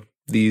for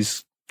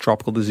these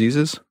tropical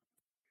diseases?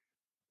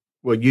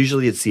 Well,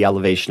 usually it's the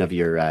elevation of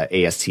your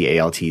AST,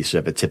 ALT, sort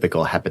of a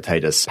typical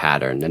hepatitis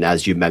pattern. And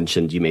as you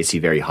mentioned, you may see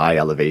very high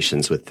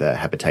elevations with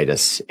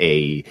hepatitis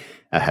A,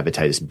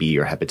 hepatitis B,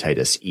 or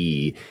hepatitis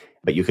E.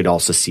 But you could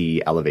also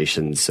see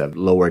elevations of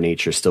lower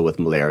nature still with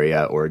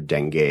malaria or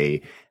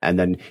dengue. And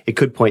then it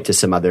could point to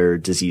some other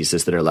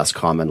diseases that are less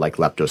common, like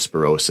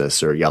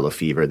leptospirosis or yellow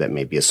fever, that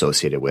may be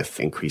associated with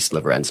increased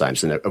liver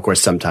enzymes. And of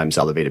course, sometimes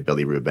elevated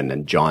bilirubin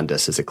and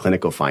jaundice is a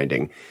clinical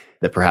finding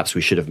that perhaps we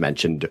should have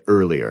mentioned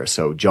earlier.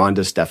 So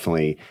jaundice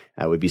definitely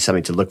would be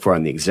something to look for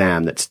on the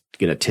exam that's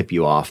going to tip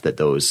you off that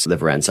those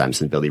liver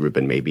enzymes and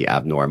bilirubin may be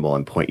abnormal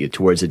and point you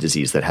towards a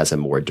disease that has a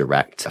more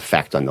direct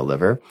effect on the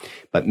liver.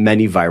 But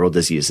many viral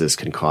diseases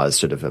can cause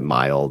sort of a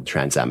mild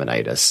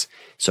transaminitis.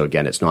 So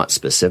again, it's not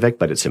specific,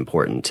 but it's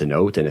important to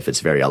note. And if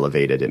it's very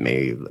elevated, it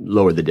may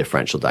lower the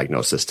differential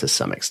diagnosis to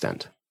some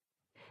extent.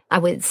 I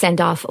would send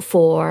off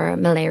for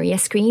malaria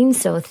screens,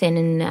 so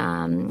thin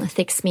and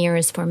thick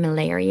smears for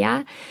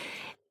malaria.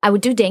 I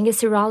would do dengue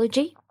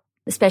serology,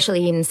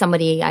 especially in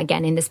somebody,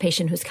 again, in this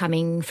patient who's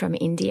coming from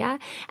India.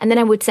 And then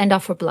I would send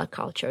off for blood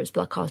cultures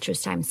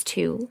times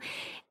 2.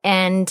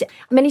 And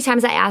many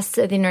times I asked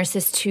the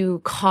nurses to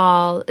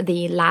call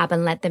the lab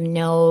and let them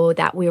know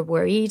that we're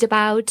worried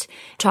about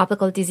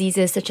tropical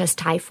diseases such as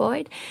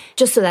typhoid,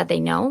 just so that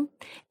they know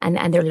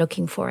and they're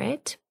looking for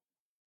it.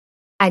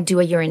 I do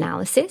a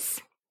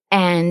urinalysis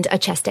and a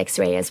chest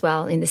x-ray as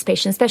well in this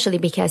patient, especially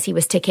because he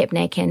was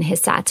tachypnic and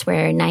his SATs were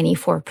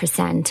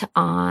 94%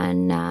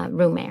 on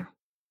room air.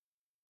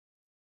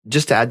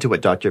 Just to add to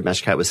what Dr.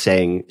 Meshkat was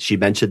saying, she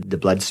mentioned the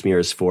blood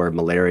smears for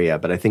malaria,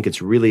 but I think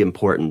it's really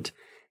important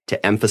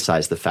to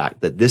emphasize the fact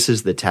that this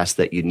is the test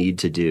that you need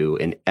to do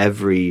in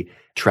every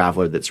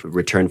traveler that's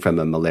returned from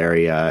a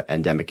malaria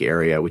endemic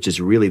area, which is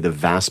really the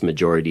vast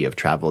majority of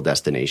travel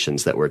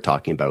destinations that we're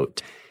talking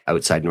about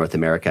outside North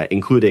America,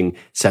 including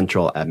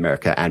Central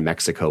America and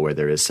Mexico, where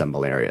there is some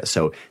malaria.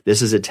 So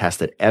this is a test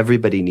that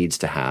everybody needs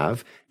to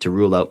have to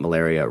rule out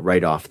malaria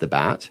right off the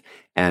bat.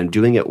 And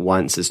doing it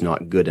once is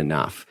not good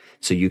enough.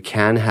 So you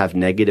can have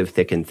negative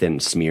thick and thin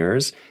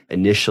smears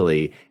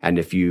initially. And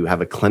if you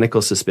have a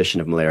clinical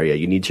suspicion of malaria,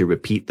 you need to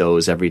repeat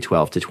those every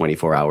 12 to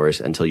 24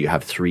 hours until you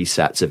have 3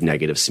 sets of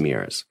negative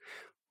smears.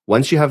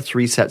 Once you have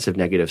 3 sets of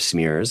negative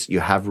smears, you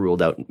have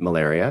ruled out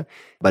malaria.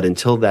 But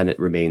until then, it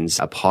remains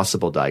a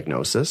possible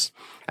diagnosis.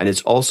 And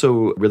it's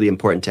also really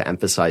important to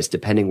emphasize,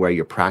 depending where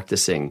you're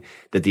practicing,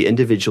 that the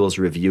individuals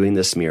reviewing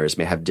the smears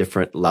may have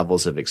different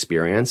levels of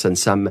experience, and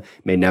some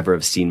may never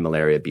have seen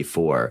malaria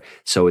before.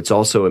 So it's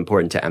also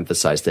important to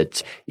emphasize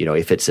that,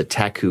 if it's a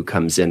tech who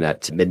comes in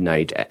at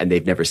midnight and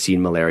they've never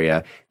seen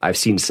malaria, I've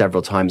seen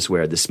several times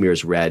where the smear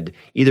is read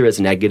either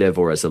as negative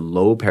or as a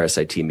low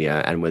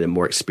parasitemia. And when a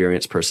more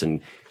experienced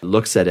person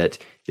looks at it,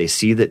 They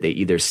see that they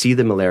either see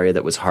the malaria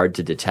that was hard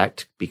to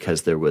detect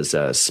because there was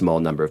a small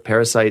number of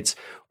parasites,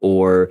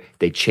 or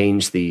they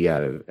change the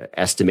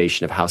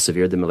estimation of how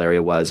severe the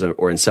malaria was,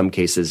 or in some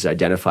cases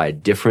identify a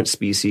different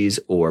species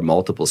or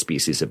multiple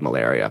species of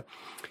malaria.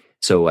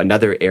 So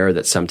another error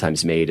that's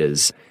sometimes made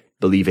is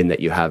believing that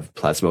you have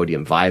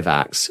Plasmodium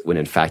vivax when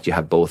in fact you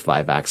have both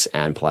vivax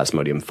and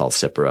Plasmodium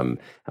falciparum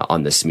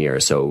on the smear.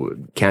 So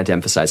can't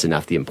emphasize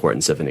enough the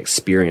importance of an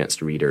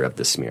experienced reader of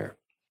the smear.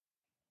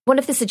 One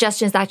of the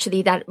suggestions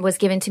actually that was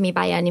given to me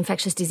by an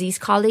infectious disease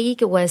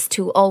colleague was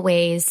to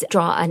always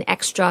draw an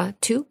extra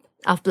tube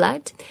of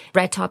blood,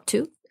 red top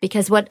tube.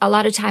 Because what a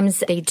lot of times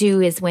they do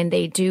is when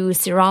they do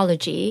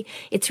serology,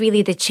 it's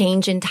really the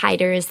change in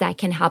titers that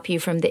can help you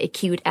from the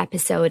acute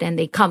episode and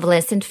the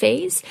convalescent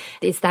phase.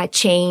 It's that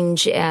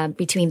change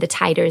between the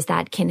titers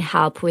that can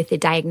help with the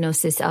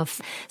diagnosis of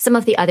some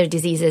of the other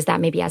diseases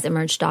that maybe as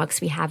emerged docs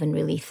we haven't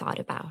really thought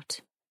about.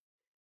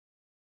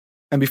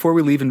 And before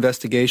we leave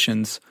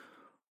investigations,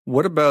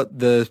 what about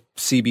the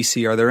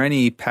CBC? Are there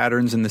any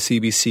patterns in the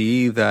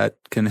CBC that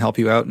can help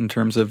you out in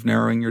terms of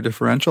narrowing your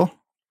differential?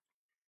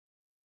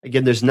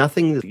 Again, there's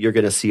nothing that you're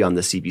going to see on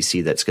the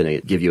CBC that's going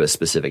to give you a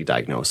specific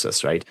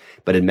diagnosis, right?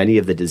 But in many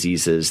of the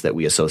diseases that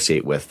we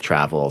associate with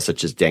travel,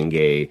 such as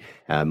dengue,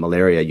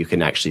 malaria, you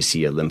can actually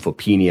see a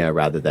lymphopenia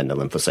rather than a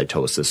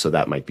lymphocytosis. So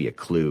that might be a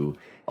clue.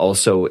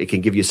 Also, it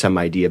can give you some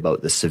idea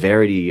about the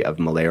severity of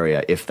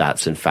malaria if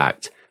that's in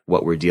fact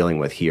what we're dealing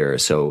with here.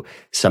 So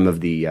some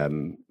of the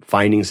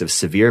findings of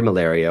severe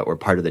malaria, or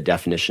part of the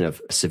definition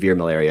of severe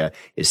malaria,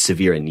 is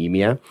severe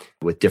anemia,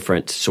 with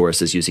different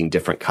sources using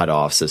different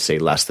cutoffs, so say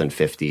less than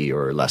 50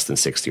 or less than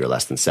 60 or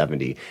less than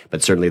 70.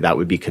 But certainly that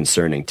would be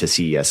concerning to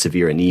see a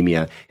severe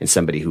anemia in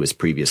somebody who was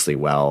previously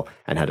well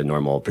and had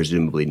a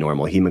presumably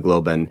normal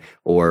hemoglobin,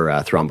 or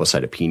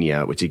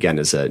thrombocytopenia, which again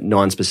is a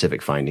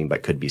non-specific finding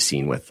but could be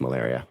seen with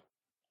malaria.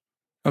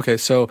 Okay,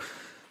 so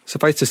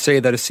suffice to say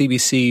that a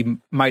CBC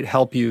might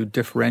help you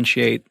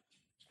differentiate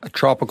a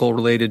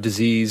tropical-related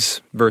disease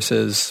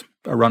versus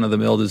a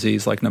run-of-the-mill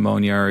disease like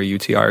pneumonia or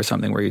UTI or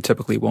something where you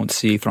typically won't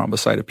see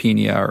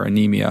thrombocytopenia or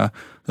anemia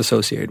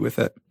associated with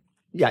it.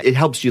 Yeah, it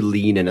helps you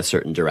lean in a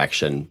certain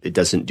direction. It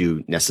doesn't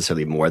do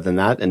necessarily more than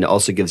that, and it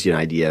also gives you an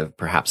idea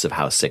perhaps of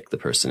how sick the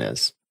person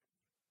is.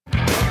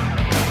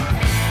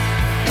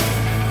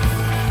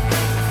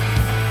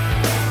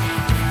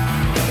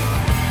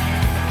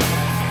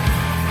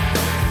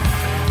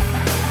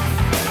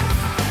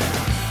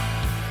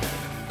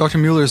 Dr.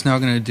 Muller is now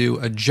going to do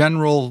a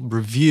general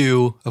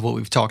review of what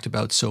we've talked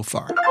about so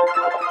far.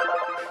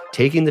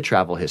 Taking the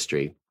travel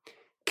history,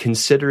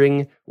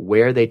 considering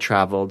where they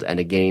traveled, and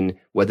again,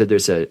 whether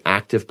there's an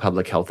active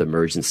public health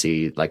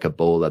emergency like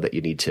Ebola that you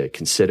need to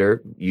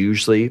consider.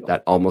 Usually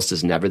that almost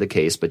is never the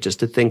case, but just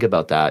to think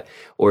about that,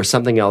 or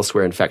something else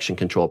where infection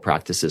control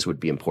practices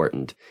would be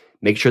important.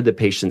 Make sure the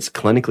patient's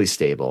clinically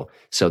stable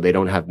so they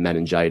don't have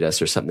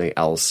meningitis or something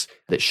else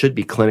that should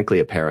be clinically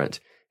apparent.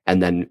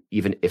 And then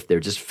even if they're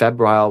just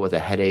febrile with a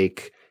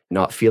headache,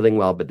 not feeling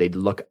well, but they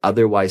look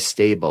otherwise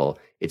stable,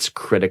 it's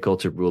critical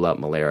to rule out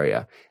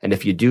malaria. And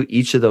if you do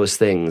each of those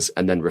things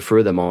and then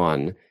refer them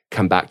on,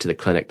 come back to the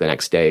clinic the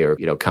next day, or,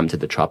 come to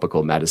the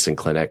tropical medicine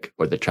clinic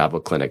or the travel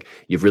clinic,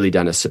 you've really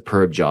done a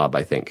superb job,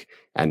 I think,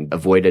 and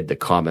avoided the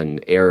common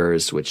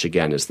errors, which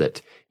again is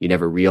that you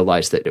never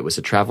realized that it was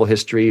a travel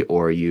history,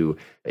 or you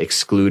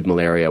exclude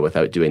malaria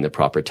without doing the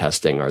proper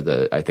testing, are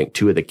I think,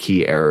 two of the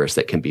key errors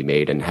that can be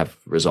made and have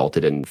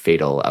resulted in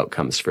fatal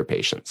outcomes for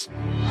patients.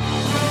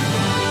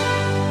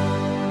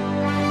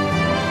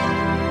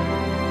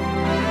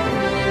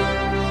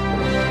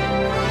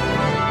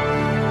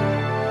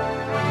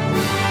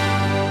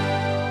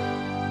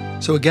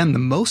 So again, the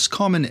most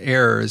common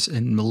errors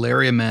in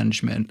malaria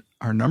management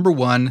are, number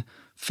one,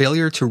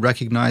 failure to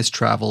recognize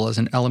travel as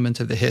an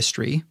element of the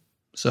history.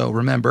 So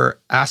remember,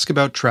 ask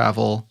about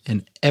travel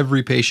in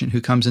every patient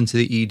who comes into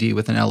the ED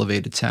with an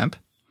elevated temp.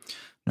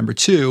 Number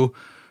two,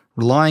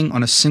 relying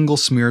on a single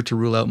smear to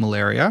rule out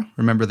malaria.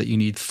 Remember that you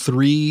need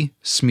 3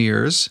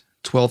 smears,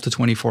 12 to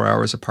 24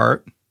 hours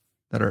apart,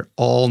 that are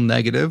all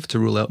negative to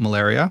rule out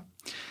malaria.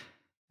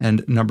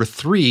 And number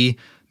 3,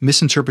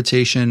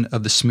 misinterpretation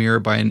of the smear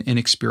by an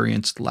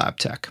inexperienced lab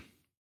tech.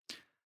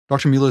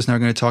 Dr. Muller is now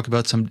going to talk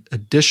about some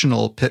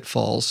additional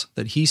pitfalls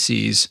that he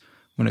sees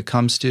when it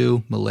comes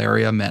to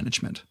malaria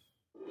management.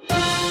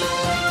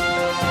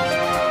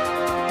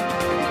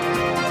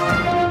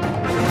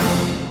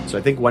 So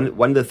I think one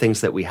of the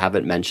things that we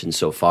haven't mentioned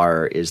so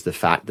far is the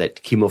fact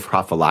that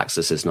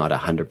chemoprophylaxis is not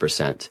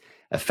 100%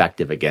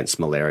 effective against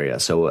malaria.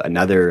 So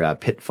another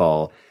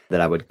pitfall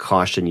that I would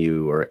caution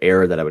you, or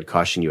error that I would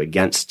caution you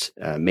against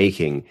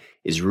making,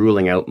 is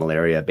ruling out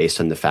malaria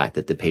based on the fact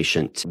that the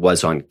patient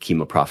was on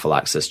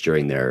chemoprophylaxis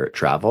during their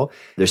travel.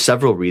 There's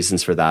several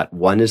reasons for that.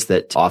 One is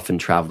that often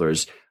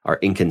travelers are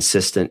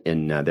inconsistent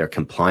in their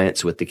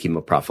compliance with the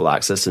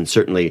chemoprophylaxis. And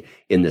certainly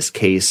in this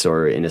case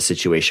or in a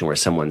situation where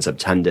someone's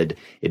obtunded,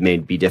 it may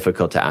be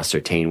difficult to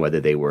ascertain whether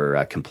they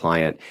were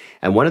compliant.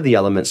 And one of the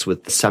elements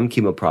with some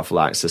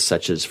chemoprophylaxis,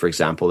 such as, for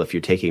example, if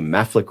you're taking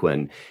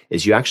mefloquine,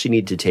 is you actually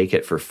need to take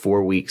it for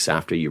 4 weeks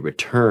after you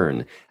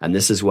return. And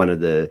this is one of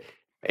the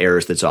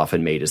errors that's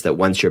often made, is that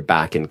once you're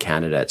back in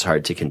Canada, it's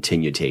hard to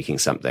continue taking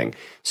something.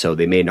 So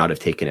they may not have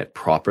taken it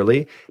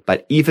properly.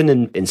 But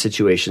even in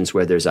situations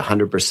where there's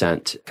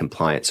 100%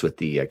 compliance with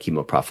the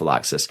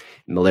chemoprophylaxis,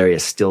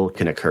 malaria still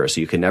can occur. So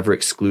you can never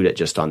exclude it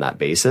just on that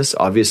basis.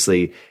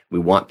 Obviously, we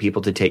want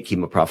people to take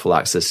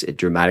chemoprophylaxis. It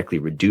dramatically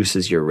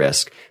reduces your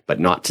risk,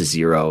 but not to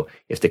zero.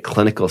 If the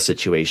clinical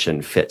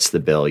situation fits the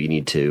bill, you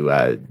need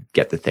to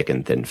get the thick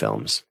and thin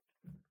films.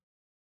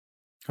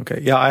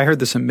 Okay. Yeah, I heard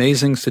this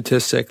amazing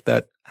statistic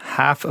that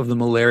half of the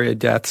malaria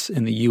deaths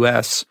in the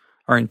U.S.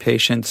 are in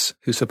patients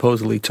who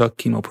supposedly took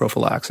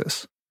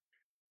chemoprophylaxis.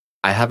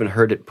 I haven't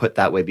heard it put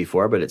that way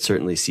before, but it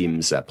certainly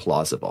seems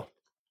plausible.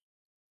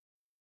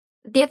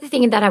 The other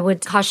thing that I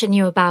would caution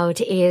you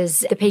about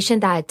is the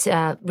patient that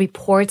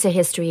reports a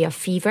history of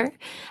fever,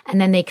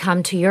 and then they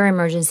come to your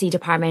emergency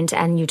department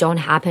and you don't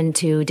happen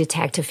to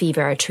detect a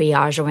fever or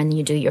triage or when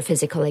you do your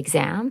physical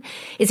exam.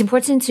 It's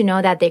important to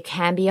know that there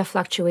can be a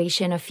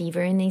fluctuation of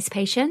fever in these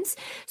patients.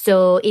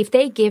 So if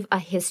they give a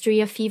history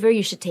of fever,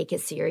 you should take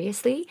it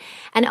seriously.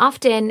 And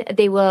often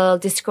they will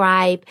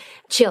describe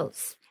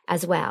chills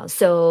as well.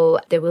 So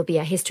there will be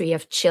a history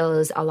of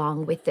chills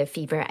along with the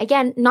fever.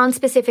 Again,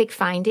 non-specific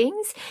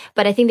findings,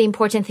 but I think the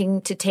important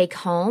thing to take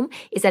home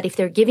is that if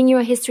they're giving you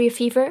a history of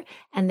fever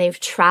and they've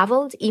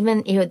traveled,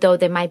 even though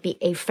there might be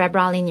a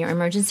febrile in your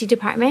emergency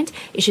department,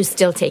 you should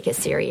still take it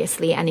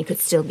seriously and it could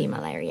still be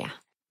malaria.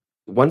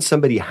 Once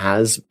somebody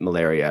has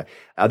malaria,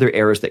 other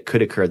errors that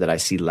could occur that I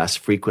see less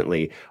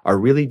frequently are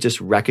really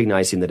just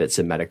recognizing that it's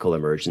a medical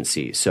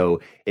emergency. So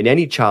in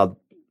any child,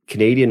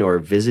 Canadian or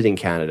visiting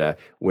Canada,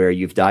 where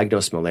you've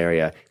diagnosed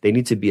malaria, they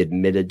need to be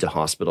admitted to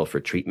hospital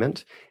for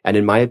treatment. And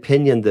in my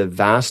opinion, the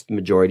vast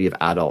majority of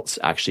adults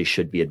actually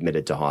should be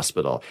admitted to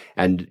hospital.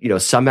 And,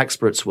 some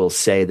experts will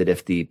say that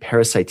if the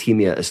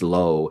parasitemia is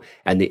low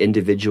and the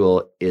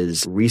individual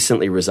is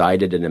recently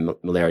resided in a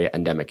malaria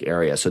endemic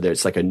area, so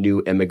there's like a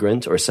new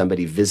immigrant or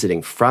somebody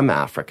visiting from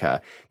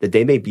Africa, that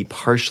they may be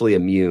partially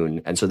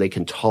immune. And so they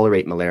can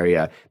tolerate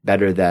malaria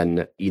better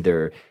than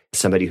either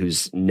somebody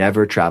who's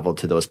never traveled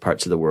to those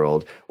parts of the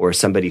world or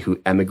somebody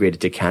who emigrated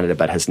to Canada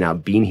but has now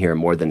been here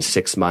more than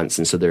 6 months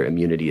and so their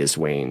immunity is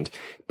waned.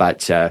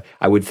 But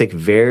I would think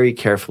very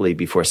carefully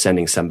before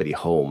sending somebody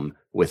home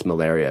with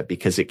malaria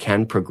because it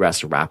can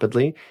progress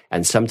rapidly.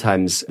 And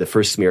sometimes the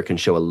first smear can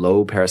show a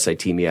low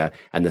parasitemia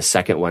and the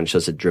second one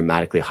shows a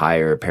dramatically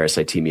higher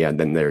parasitemia and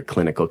then their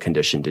clinical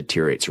condition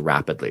deteriorates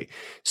rapidly.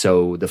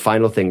 So the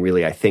final thing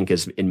really, I think,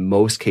 is in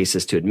most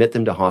cases to admit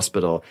them to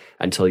hospital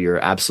until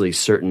you're absolutely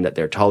certain that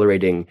they're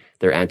tolerating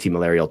their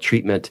anti-malarial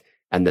treatment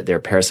and that their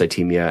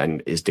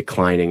parasitemia is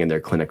declining and their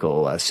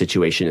clinical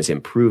situation is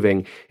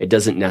improving. It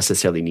doesn't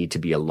necessarily need to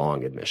be a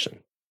long admission.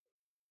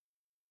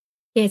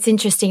 Yeah, it's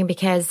interesting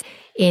because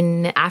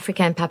in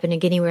Africa and Papua New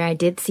Guinea, where I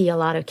did see a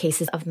lot of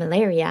cases of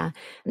malaria,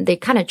 they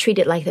kind of treat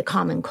it like the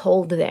common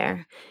cold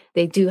there.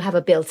 They do have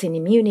a built-in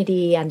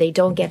immunity and they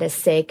don't get as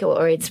sick,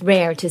 or it's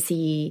rare to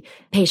see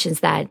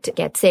patients that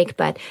get sick,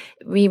 but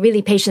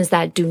really patients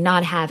that do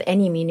not have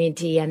any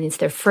immunity and it's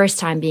their first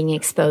time being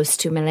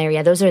exposed to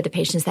malaria, those are the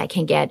patients that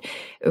can get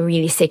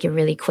really sick and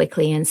really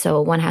quickly. And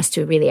so one has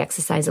to really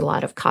exercise a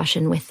lot of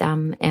caution with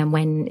them.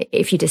 And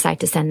if you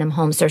decide to send them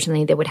home,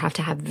 certainly they would have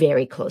to have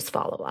very close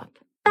follow-up.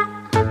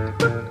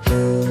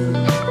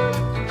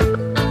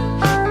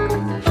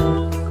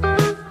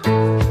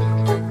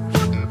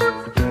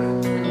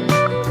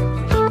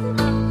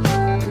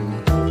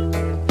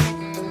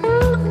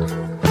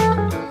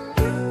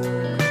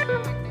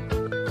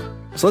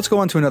 So let's go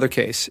on to another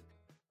case.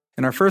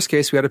 In our first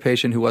case, we had a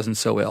patient who wasn't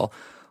so ill.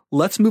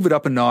 Let's move it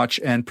up a notch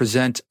and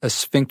present a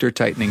sphincter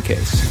tightening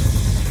case.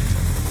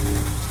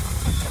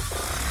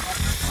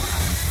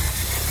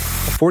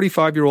 A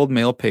 45-year-old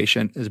male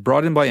patient is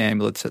brought in by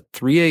ambulance at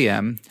 3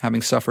 a.m.,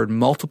 having suffered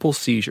multiple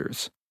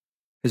seizures.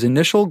 His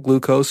initial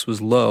glucose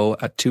was low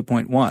at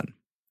 2.1.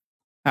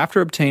 After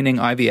obtaining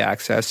IV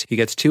access, he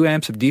gets 2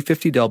 amps of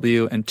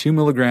D50W and 2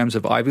 milligrams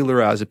of IV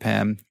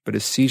lorazepam, but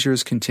his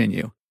seizures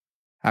continue.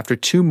 After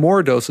 2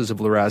 more doses of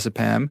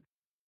lorazepam,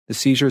 the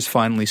seizures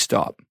finally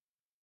stop.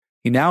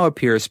 He now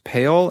appears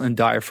pale and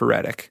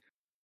diaphoretic.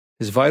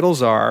 His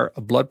vitals are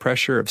a blood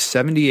pressure of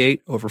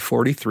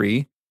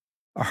 78/43,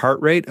 a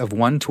heart rate of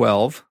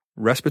 112,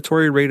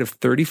 respiratory rate of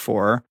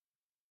 34,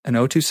 an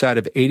O2 sat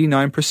of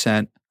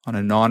 89% on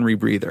a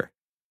non-rebreather.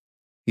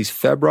 He's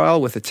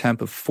febrile with a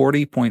temp of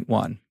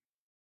 40.1.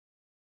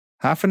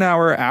 Half an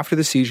hour after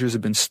the seizures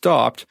have been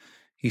stopped,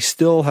 he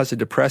still has a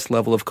depressed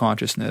level of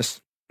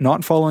consciousness,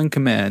 not following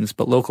commands,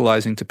 but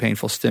localizing to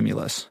painful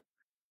stimulus.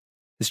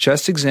 His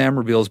chest exam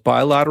reveals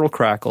bilateral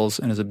crackles,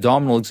 and his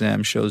abdominal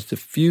exam shows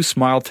diffuse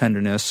mild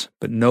tenderness,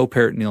 but no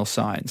peritoneal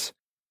signs.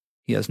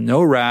 He has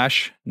no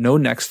rash, no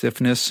neck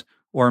stiffness,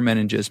 or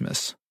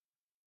meningismus.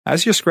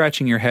 As you're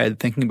scratching your head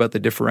thinking about the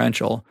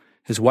differential,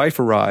 his wife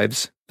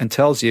arrives and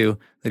tells you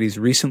that he's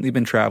recently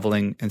been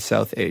traveling in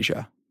South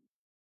Asia.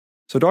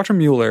 So Dr.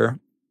 Muller,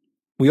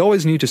 we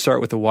always need to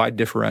start with a wide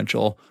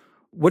differential.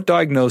 What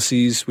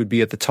diagnoses would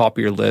be at the top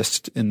of your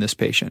list in this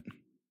patient?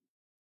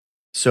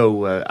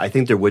 So I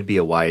think there would be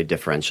a wide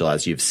differential,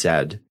 as you've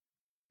said.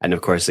 And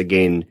of course,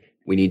 again,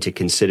 we need to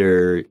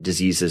consider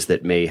diseases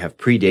that may have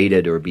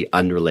predated or be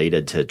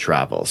unrelated to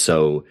travel.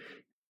 So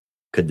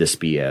could this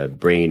be a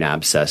brain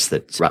abscess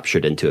that's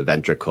ruptured into a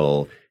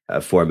ventricle,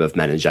 a form of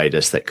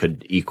meningitis that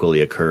could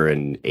equally occur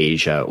in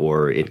Asia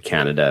or in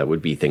Canada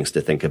would be things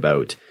to think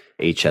about,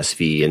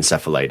 HSV,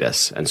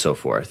 encephalitis, and so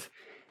forth.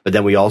 But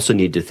then we also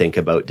need to think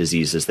about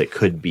diseases that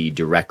could be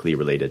directly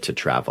related to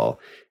travel.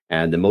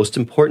 And the most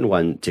important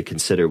one to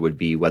consider would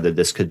be whether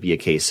this could be a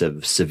case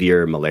of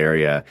severe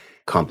malaria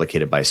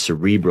complicated by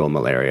cerebral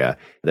malaria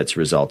that's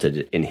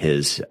resulted in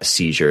his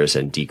seizures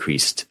and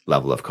decreased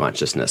level of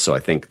consciousness. So I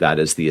think that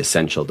is the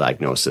essential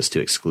diagnosis to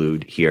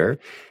exclude here.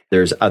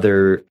 There's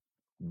other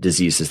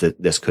diseases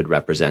that this could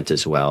represent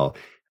as well.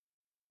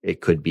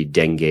 It could be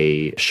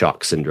dengue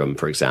shock syndrome,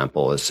 for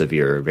example, a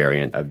severe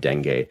variant of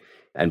dengue,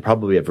 and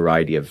probably a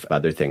variety of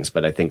other things.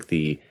 But I think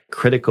the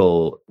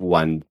critical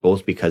one,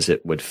 both because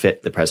it would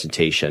fit the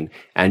presentation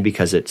and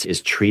because it is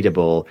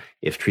treatable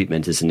if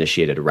treatment is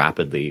initiated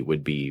rapidly,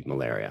 would be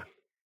malaria.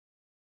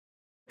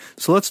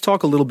 So let's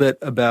talk a little bit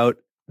about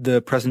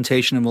the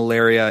presentation of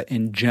malaria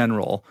in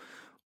general.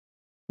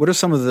 What are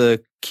some of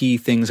the key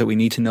things that we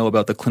need to know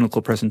about the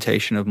clinical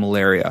presentation of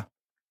malaria?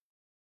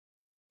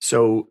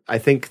 So I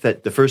think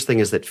that the first thing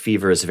is that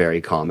fever is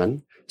very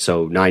common.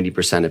 So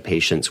 90% of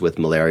patients with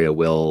malaria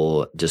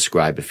will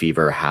describe a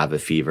fever, have a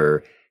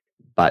fever,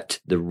 but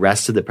the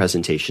rest of the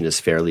presentation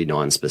is fairly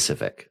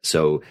nonspecific.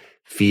 So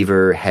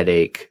fever,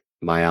 headache,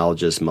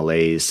 myalgias,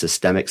 malaise,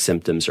 systemic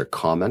symptoms are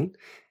common.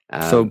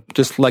 So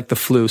just like the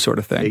flu sort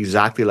of thing.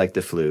 Exactly like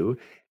the flu.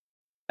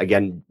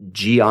 Again,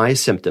 GI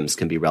symptoms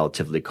can be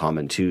relatively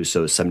common too.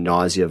 So some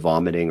nausea,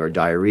 vomiting, or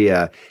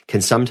diarrhea can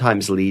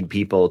sometimes lead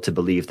people to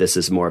believe this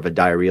is more of a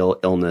diarrheal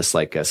illness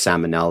like a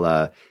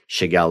salmonella,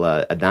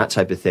 shigella, and that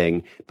type of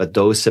thing. But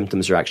those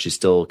symptoms are actually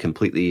still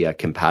completely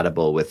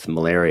compatible with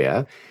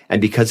malaria.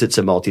 And because it's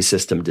a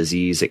multi-system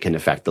disease, it can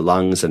affect the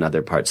lungs and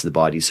other parts of the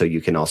body. So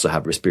you can also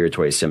have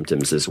respiratory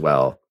symptoms as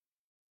well.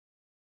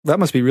 That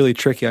must be really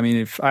tricky. I mean,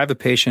 if I have a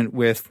patient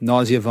with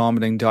nausea,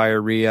 vomiting,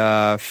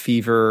 diarrhea,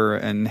 fever,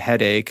 and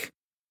headache,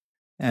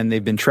 and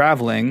they've been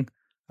traveling,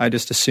 I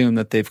just assume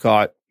that they've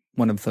got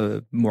one of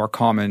the more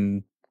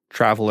common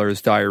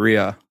travelers'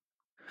 diarrhea.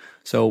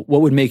 So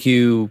what would make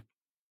you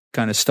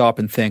kind of stop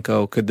and think,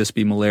 oh, could this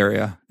be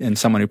malaria in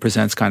someone who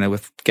presents kind of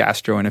with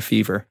gastro and a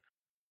fever?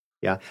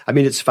 Yeah. I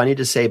mean, it's funny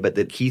to say, but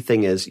the key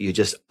thing is you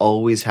just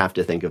always have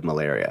to think of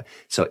malaria.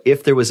 So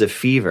if there was a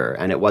fever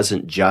and it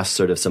wasn't just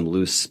sort of some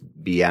loose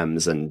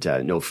BMs and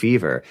no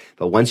fever,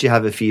 but once you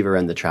have a fever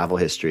and the travel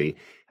history,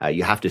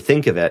 you have to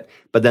think of it.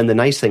 But then the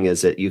nice thing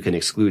is that you can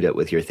exclude it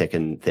with your thick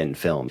and thin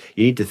film.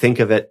 You need to think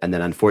of it, and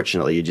then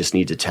unfortunately you just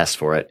need to test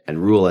for it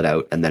and rule it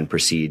out and then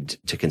proceed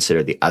to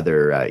consider the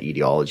other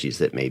etiologies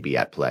that may be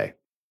at play.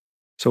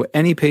 So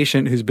any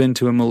patient who's been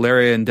to a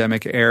malaria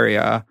endemic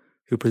area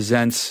who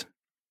presents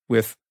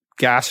with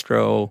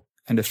gastro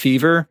and a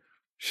fever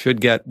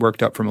should get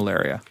worked up for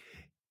malaria.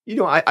 You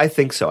know, I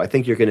think so. I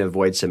think you're going to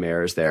avoid some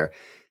errors there.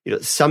 You know,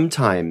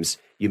 sometimes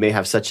you may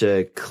have such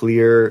a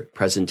clear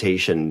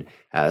presentation.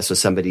 So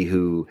somebody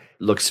who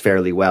looks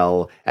fairly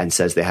well and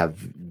says they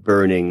have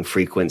burning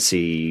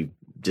frequency,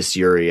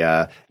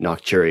 dysuria,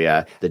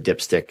 nocturia, the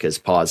dipstick is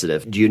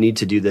positive. Do you need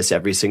to do this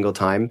every single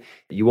time?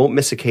 You won't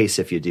miss a case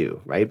if you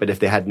do, right? But if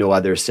they had no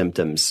other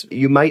symptoms,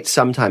 you might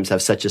sometimes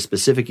have such a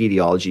specific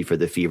etiology for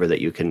the fever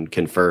that you can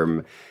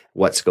confirm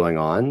what's going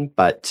on.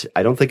 But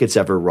I don't think it's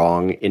ever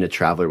wrong in a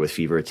traveler with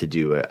fever to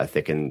do a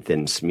thick and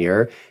thin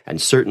smear.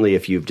 And certainly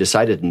if you've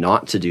decided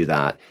not to do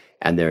that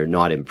and they're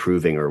not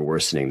improving or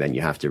worsening, then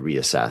you have to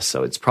reassess.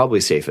 So it's probably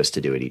safest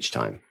to do it each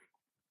time.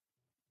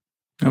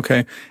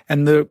 Okay.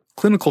 And the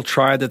clinical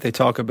triad that they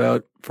talk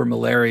about for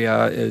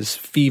malaria is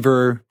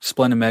fever,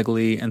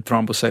 splenomegaly, and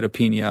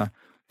thrombocytopenia.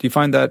 Do you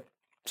find that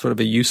sort of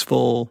a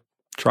useful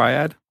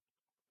triad?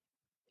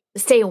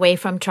 Stay away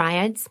from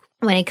triads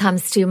when it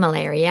comes to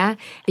malaria,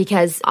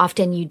 because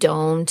often you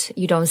don't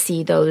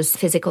see those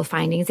physical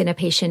findings in a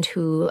patient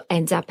who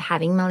ends up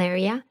having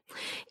malaria.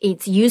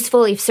 It's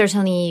useful if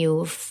certainly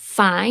you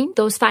find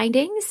those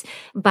findings,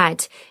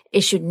 but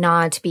it should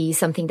not be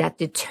something that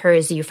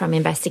deters you from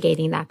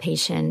investigating that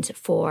patient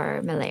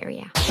for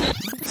malaria.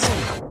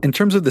 In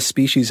terms of the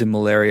species in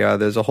malaria,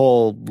 there's a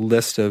whole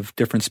list of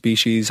different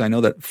species. I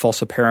know that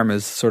falciparum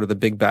is sort of the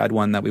big bad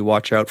one that we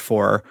watch out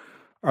for.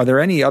 Are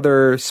there any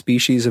other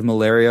species of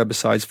malaria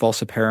besides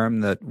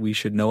falciparum that we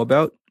should know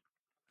about?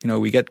 You know,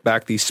 we get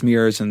back these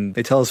smears and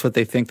they tell us what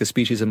they think the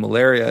species of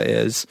malaria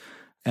is,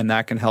 and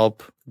that can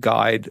help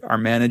guide our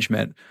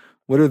management.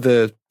 What are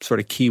the sort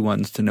of key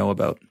ones to know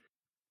about?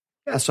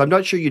 Yeah, so I'm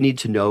not sure you need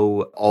to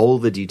know all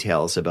the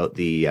details about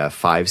the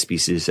 5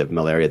 species of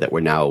malaria that we're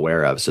now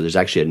aware of. So there's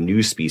actually a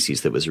new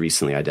species that was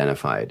recently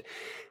identified.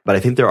 But I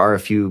think there are a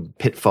few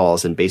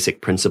pitfalls and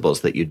basic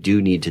principles that you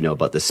do need to know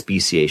about the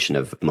speciation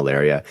of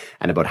malaria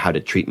and about how to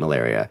treat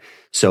malaria.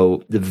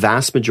 So the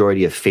vast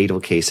majority of fatal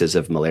cases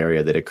of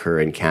malaria that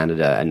occur in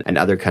Canada and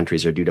other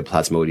countries are due to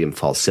Plasmodium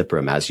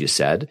falciparum, as you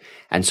said.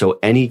 And so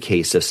any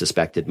case of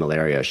suspected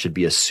malaria should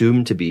be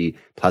assumed to be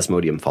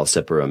Plasmodium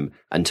falciparum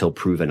until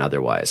proven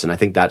otherwise. And I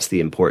think that's the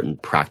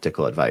important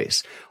practical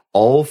advice.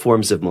 All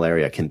forms of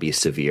malaria can be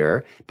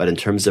severe, but in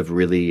terms of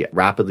really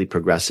rapidly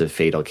progressive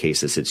fatal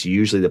cases, it's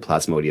usually the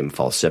Plasmodium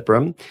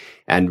falciparum.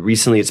 And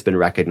recently it's been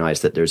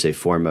recognized that there's a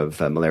form of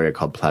malaria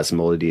called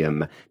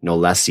Plasmodium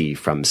knowlesi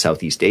from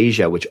Southeast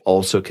Asia, which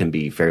also can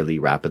be fairly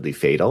rapidly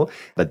fatal.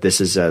 But this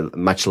is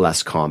much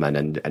less common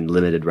and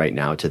limited right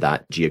now to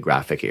that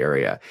geographic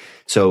area.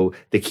 So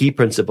the key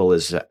principle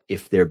is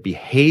if they're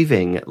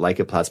behaving like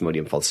a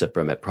Plasmodium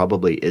falciparum, it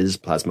probably is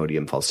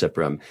Plasmodium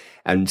falciparum.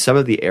 And some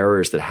of the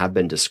errors that have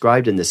been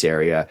described in this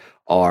area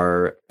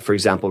are, for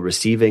example,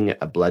 receiving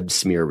a blood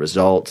smear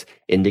result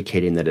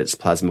indicating that it's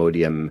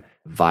Plasmodium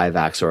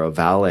vivax or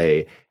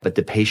ovale, but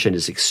the patient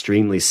is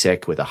extremely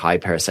sick with a high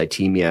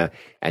parasitemia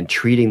and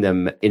treating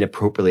them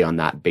inappropriately on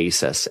that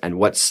basis. And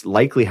what's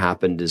likely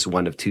happened is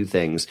one of two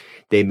things.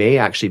 They may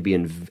actually be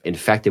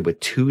infected with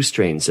 2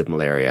 strains of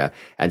malaria.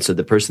 And so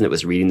the person that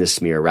was reading the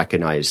smear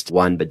recognized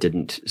one, but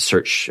didn't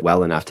search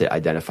well enough to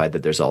identify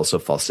that there's also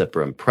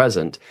falciparum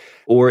present.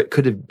 Or it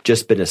could have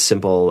just been a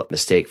simple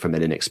mistake from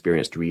an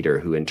inexperienced reader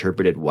who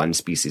interpreted one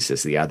species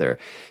as the other.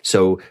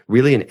 So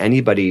really in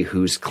anybody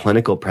whose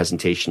clinical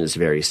presentation is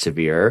very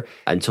severe,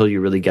 until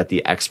you really get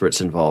the experts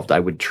involved, I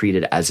would treat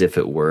it as if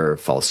it were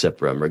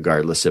falciparum,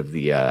 regardless of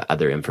the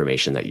other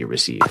information that you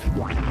receive.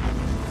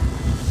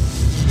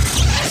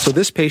 So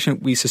this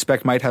patient we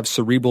suspect might have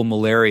cerebral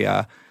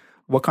malaria.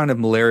 What kind of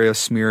malaria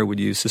smear would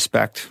you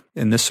suspect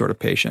in this sort of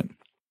patient?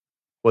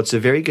 Well, it's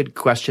a very good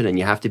question, and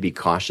you have to be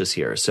cautious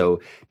here.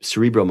 So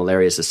cerebral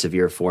malaria is a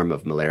severe form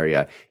of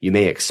malaria. You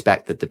may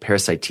expect that the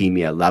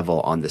parasitemia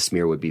level on the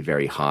smear would be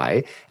very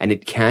high, and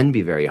it can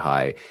be very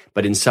high.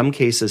 But in some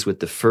cases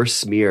with the first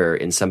smear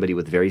in somebody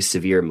with very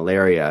severe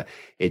malaria,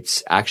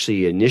 it's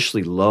actually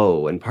initially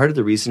low. And part of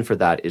the reason for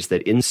that is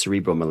that in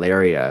cerebral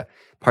malaria,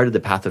 part of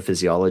the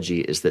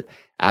pathophysiology is that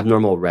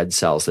abnormal red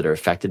cells that are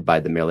affected by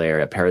the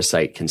malaria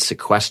parasite can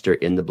sequester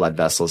in the blood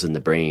vessels in the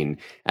brain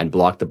and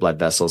block the blood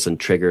vessels and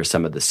trigger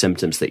some of the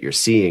symptoms that you're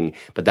seeing.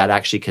 But that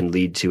actually can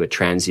lead to a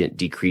transient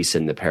decrease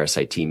in the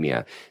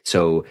parasitemia.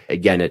 So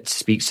again, it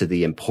speaks to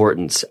the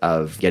importance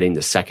of getting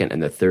the second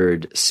and the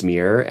third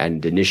smear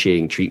and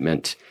initiating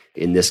treatment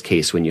in this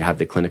case when you have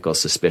the clinical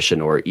suspicion,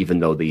 or even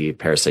though the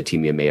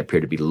parasitemia may appear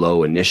to be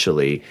low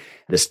initially,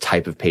 this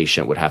type of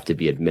patient would have to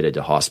be admitted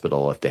to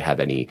hospital if they have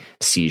any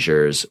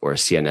seizures or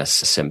CNS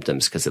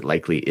symptoms, because it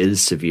likely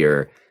is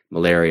severe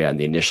malaria and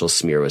the initial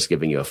smear was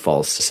giving you a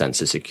false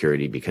sense of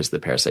security because the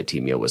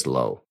parasitemia was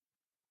low.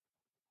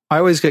 I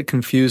always get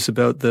confused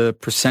about the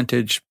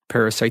percentage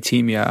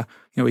parasitemia.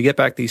 We get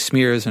back these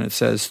smears and it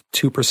says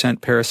 2%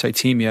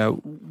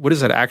 parasitemia. What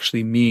does that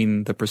actually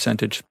mean, the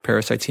percentage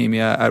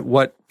parasitemia? At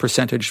what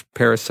percentage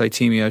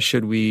parasitemia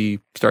should we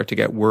start to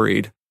get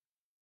worried?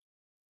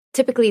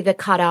 Typically, the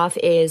cutoff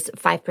is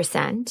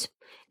 5%.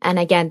 And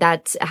again,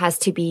 that has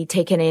to be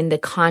taken in the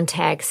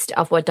context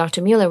of what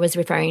Dr. Muller was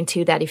referring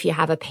to, that if you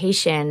have a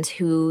patient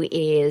who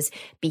is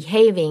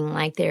behaving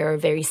like they're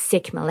very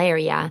sick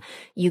malaria,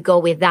 you go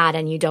with that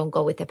and you don't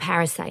go with the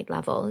parasite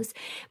levels.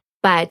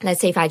 But let's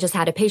say if I just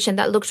had a patient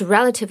that looked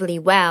relatively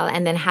well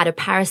and then had a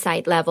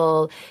parasite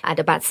level at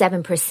about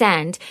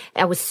 7%,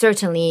 I would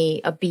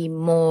certainly be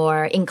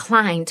more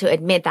inclined to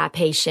admit that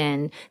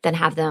patient than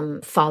have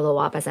them follow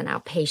up as an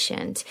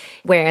outpatient.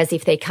 Whereas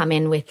if they come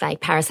in with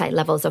like parasite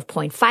levels of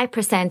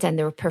 0.5% and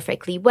they're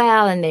perfectly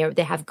well and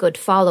they have good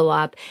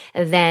follow-up,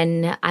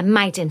 then I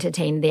might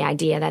entertain the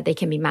idea that they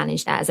can be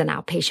managed as an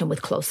outpatient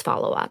with close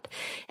follow-up.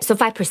 So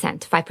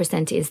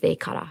 5% is the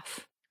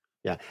cutoff.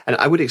 Yeah. And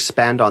I would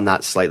expand on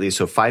that slightly.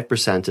 So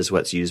 5% is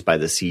what's used by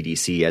the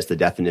CDC as the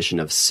definition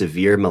of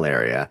severe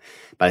malaria.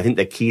 But I think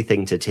the key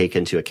thing to take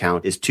into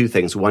account is 2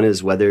 things. One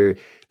is whether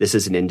this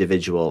is an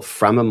individual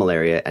from a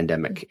malaria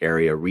endemic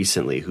area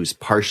recently who's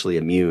partially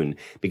immune,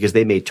 because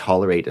they may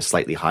tolerate a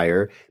slightly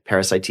higher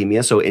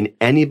parasitemia. So in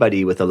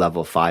anybody with a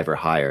level 5 or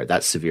higher,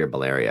 that's severe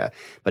malaria.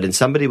 But in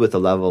somebody with a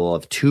level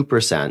of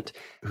 2%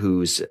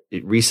 who's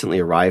recently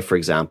arrived, for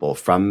example,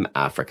 from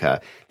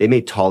Africa, they may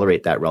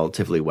tolerate that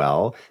relatively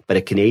well. But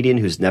a Canadian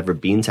who's never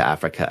been to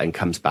Africa and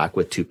comes back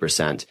with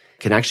 2%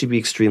 can actually be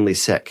extremely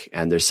sick.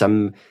 And there's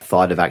some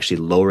thought of actually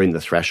lowering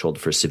the threshold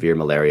for severe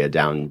malaria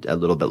down a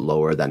little bit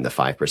lower than the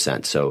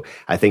 5%. So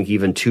I think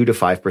even 2 to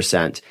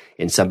 5%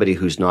 in somebody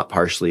who's not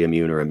partially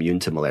immune or immune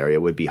to malaria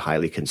would be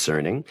highly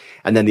concerning.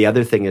 And then the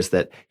other thing is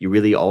that you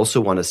really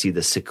also want to see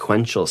the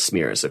sequential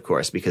smears, of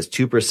course, because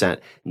 2%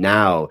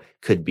 now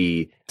could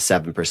be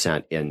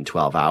 7% in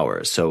 12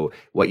 hours. So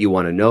what you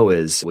want to know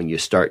is when you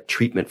start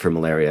treatment for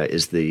malaria,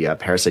 is the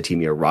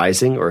parasitemia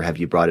rising or have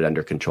you brought it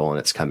under control and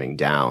it's coming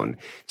down?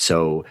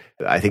 So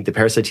I think the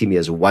parasitemia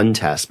is one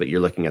test, but you're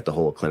looking at the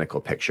whole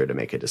clinical picture to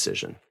make a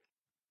decision.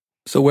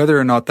 So whether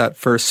or not that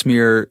first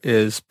smear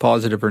is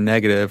positive or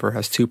negative or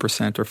has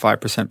 2% or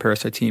 5%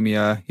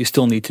 parasitemia, you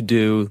still need to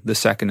do the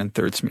second and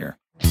third smear.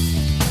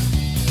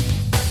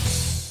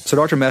 So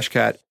Dr.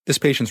 Meshkat, this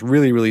patient's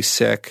really, really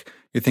sick.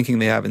 You're thinking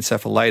they have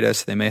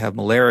encephalitis, they may have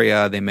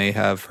malaria, they may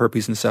have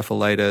herpes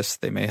encephalitis,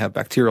 they may have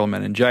bacterial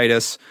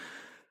meningitis.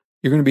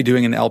 You're going to be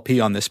doing an LP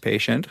on this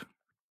patient.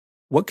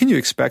 What can you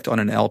expect on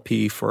an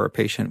LP for a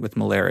patient with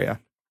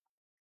malaria?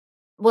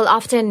 Well,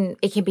 often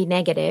it can be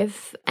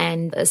negative,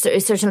 and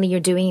certainly you're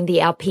doing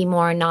the LP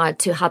more not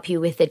to help you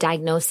with the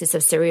diagnosis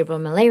of cerebral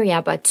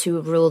malaria, but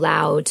to rule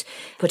out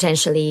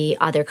potentially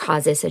other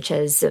causes such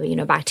as,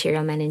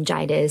 bacterial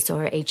meningitis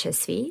or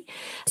HSV.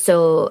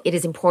 So it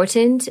is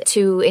important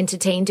to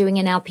entertain doing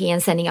an LP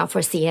and sending out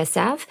for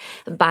CSF,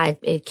 but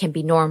it can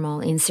be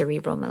normal in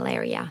cerebral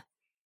malaria.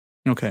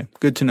 Okay,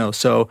 good to know.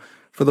 So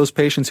for those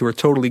patients who are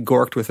totally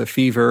gorked with a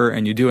fever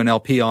and you do an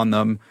LP on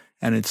them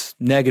and it's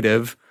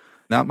negative,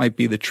 that might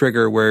be the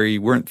trigger where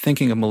you weren't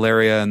thinking of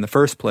malaria in the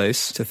first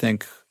place to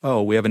think,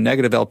 oh, we have a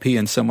negative LP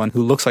in someone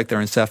who looks like they're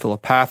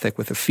encephalopathic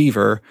with a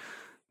fever.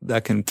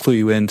 That can clue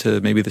you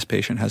into maybe this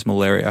patient has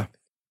malaria.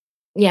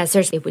 Yeah,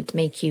 certainly it would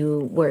make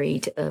you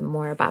worried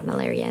more about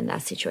malaria in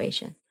that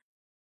situation.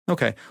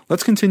 Okay,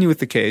 let's continue with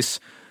the case.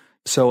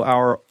 So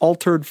our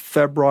altered,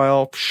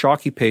 febrile,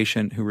 shocky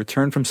patient who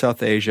returned from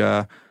South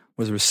Asia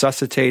was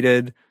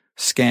resuscitated,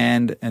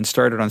 scanned, and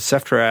started on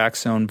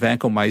ceftriaxone,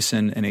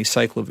 vancomycin, and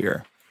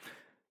acyclovir.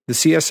 The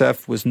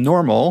CSF was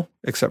normal,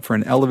 except for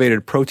an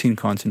elevated protein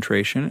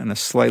concentration and a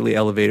slightly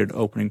elevated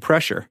opening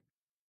pressure.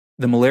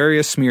 The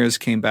malaria smears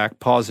came back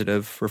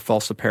positive for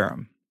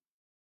falciparum.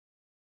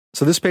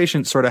 So this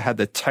patient sort of had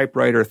the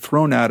typewriter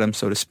thrown at him,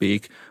 so to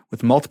speak,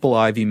 with multiple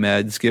IV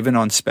meds given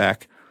on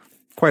spec,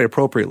 quite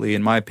appropriately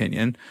in my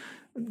opinion.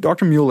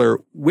 Dr. Muller,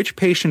 which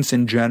patients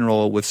in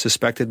general with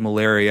suspected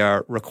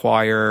malaria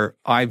require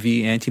IV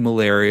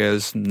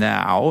antimalarials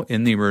now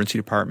in the emergency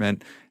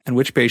department, and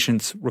which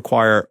patients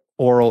require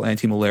oral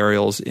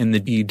antimalarials in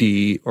the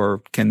ED,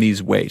 or can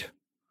these wait?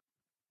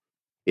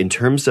 In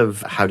terms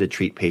of how to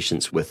treat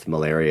patients with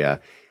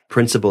malaria,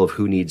 principle of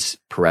who needs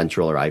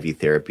parenteral or IV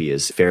therapy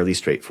is fairly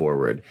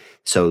straightforward.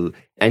 So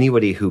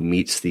anybody who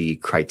meets the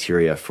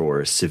criteria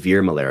for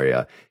severe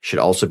malaria should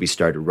also be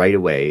started right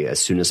away as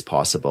soon as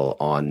possible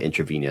on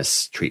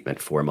intravenous treatment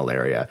for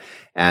malaria.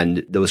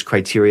 And those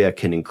criteria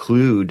can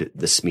include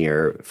the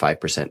smear,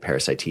 5%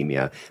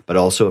 parasitemia, but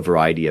also a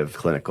variety of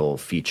clinical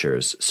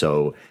features.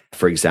 So,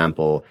 for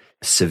example,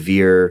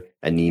 severe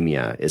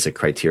anemia is a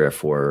criteria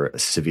for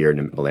severe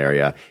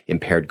malaria,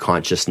 impaired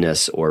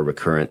consciousness or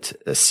recurrent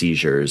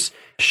seizures,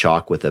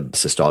 shock with a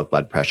systolic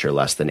blood pressure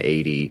less than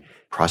 80,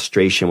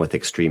 prostration with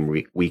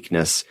extreme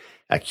weakness,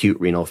 acute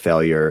renal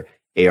failure,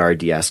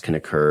 ARDS can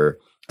occur,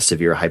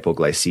 severe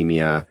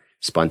hypoglycemia,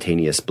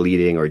 spontaneous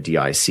bleeding or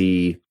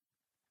DIC,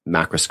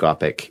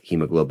 macroscopic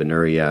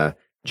hemoglobinuria,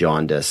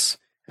 jaundice,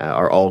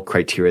 are all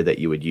criteria that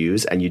you would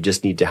use, and you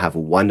just need to have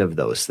one of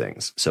those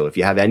things. So if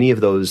you have any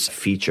of those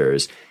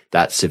features,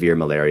 that's severe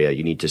malaria,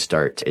 you need to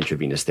start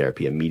intravenous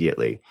therapy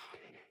immediately.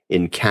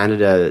 In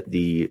Canada,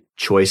 the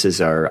choices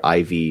are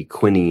IV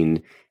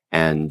quinine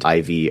and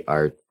IV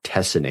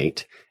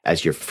artesunate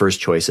as your first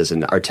choices,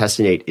 and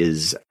artesunate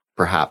is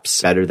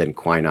perhaps better than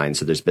quinine.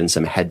 So there's been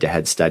some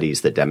head-to-head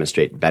studies that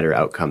demonstrate better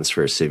outcomes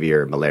for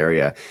severe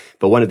malaria.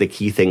 But one of the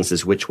key things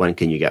is which one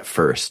can you get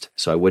first?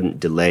 So I wouldn't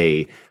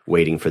delay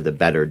waiting for the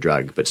better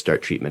drug, but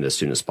start treatment as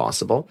soon as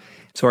possible.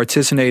 So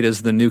artesunate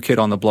is the new kid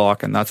on the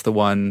block, and that's the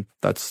one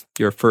that's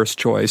your first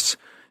choice.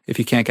 If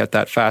you can't get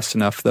that fast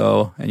enough,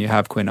 though, and you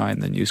have quinine,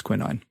 then use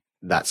quinine.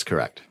 That's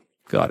correct.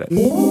 Got it.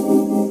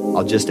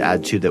 I'll just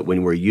add too that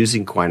when we're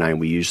using quinine,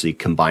 we usually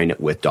combine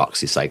it with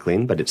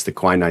doxycycline, but it's the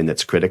quinine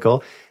that's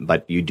critical.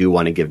 But you do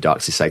want to give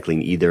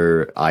doxycycline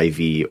either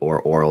IV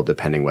or oral,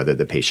 depending whether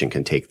the patient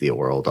can take the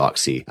oral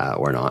doxy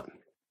or not.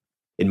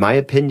 In my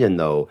opinion,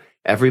 though,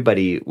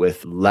 everybody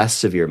with less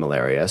severe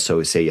malaria,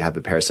 so say you have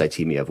a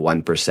parasitemia of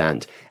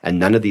 1% and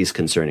none of these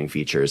concerning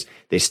features,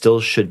 they still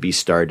should be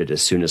started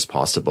as soon as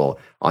possible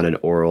on an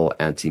oral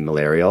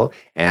antimalarial,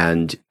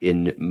 and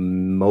in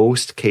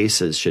most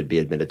cases should be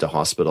admitted to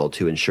hospital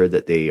to ensure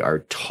that they are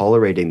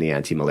tolerating the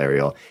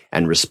antimalarial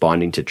and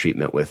responding to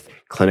treatment with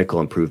clinical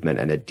improvement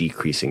and a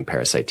decreasing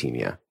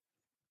parasitemia.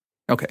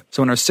 Okay,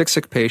 so in our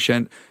sick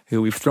patient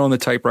who we've thrown the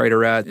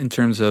typewriter at in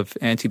terms of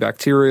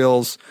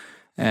antibacterials,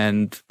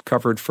 and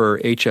covered for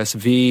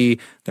HSV,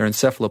 they're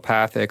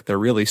encephalopathic, they're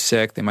really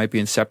sick, they might be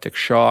in septic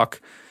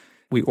shock.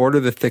 We order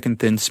the thick and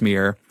thin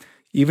smear.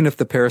 Even if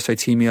the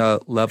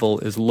parasitemia level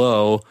is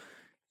low,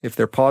 if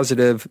they're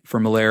positive for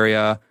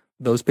malaria,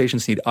 those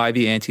patients need IV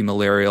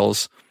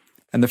antimalarials.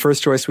 And the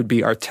first choice would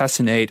be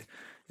artesunate.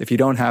 If you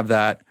don't have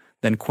that,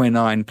 then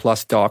quinine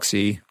plus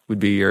doxy would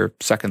be your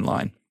second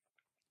line.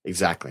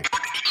 Exactly.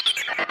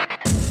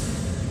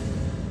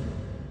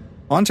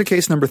 On to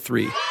case number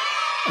 3.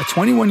 A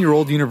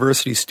 21-year-old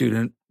university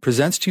student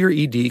presents to your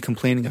ED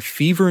complaining of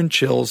fever and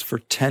chills for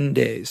 10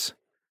 days.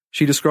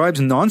 She describes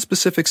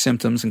nonspecific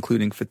symptoms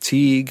including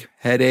fatigue,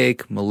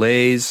 headache,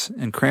 malaise,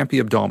 and crampy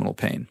abdominal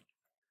pain.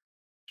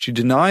 She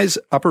denies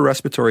upper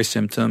respiratory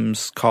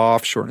symptoms,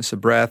 cough, shortness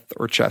of breath,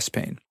 or chest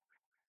pain.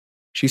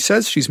 She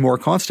says she's more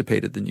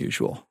constipated than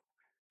usual.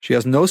 She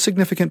has no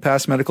significant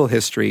past medical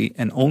history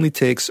and only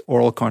takes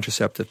oral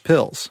contraceptive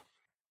pills.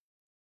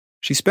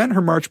 She spent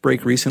her March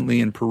break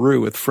recently in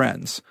Peru with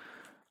friends.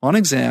 On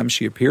exam,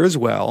 she appears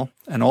well,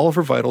 and all of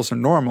her vitals are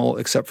normal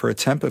except for a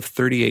temp of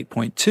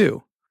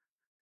 38.2.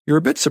 You're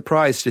a bit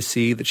surprised to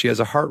see that she has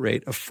a heart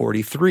rate of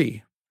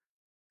 43.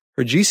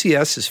 Her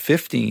GCS is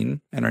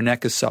 15, and her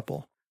neck is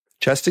supple.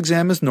 Chest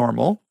exam is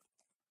normal.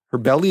 Her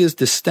belly is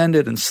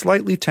distended and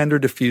slightly tender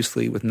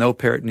diffusely with no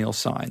peritoneal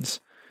signs.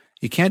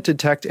 You can't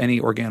detect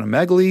any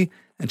organomegaly,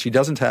 and she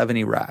doesn't have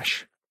any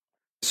rash.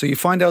 So you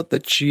find out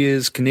that she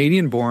is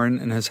Canadian-born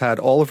and has had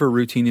all of her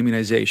routine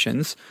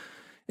immunizations.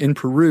 In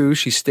Peru,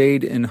 she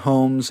stayed in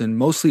homes in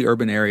mostly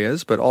urban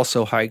areas, but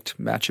also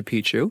hiked Machu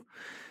Picchu.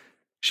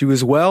 She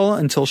was well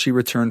until she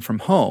returned from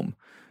home.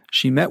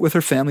 She met with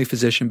her family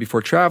physician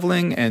before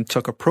traveling and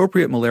took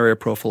appropriate malaria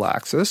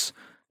prophylaxis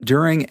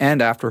during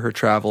and after her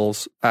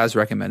travels, as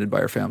recommended by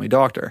her family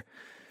doctor.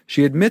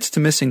 She admits to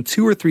missing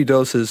 2 or 3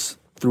 doses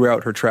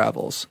throughout her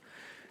travels.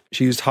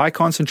 She used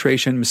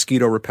high-concentration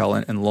mosquito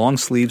repellent and long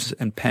sleeves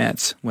and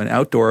pants when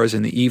outdoors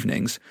in the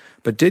evenings,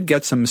 but did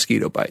get some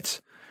mosquito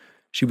bites.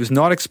 She was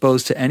not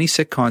exposed to any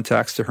sick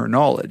contacts to her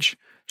knowledge.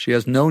 She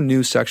has no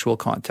new sexual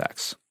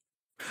contacts.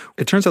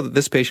 It turns out that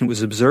this patient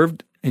was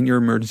observed in your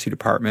emergency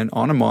department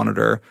on a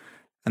monitor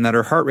and that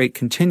her heart rate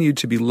continued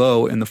to be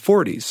low in the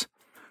 40s.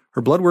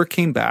 Her blood work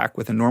came back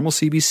with a normal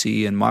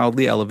CBC and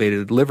mildly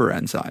elevated liver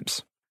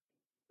enzymes.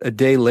 A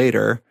day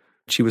later,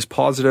 she was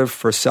positive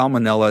for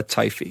Salmonella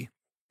typhi.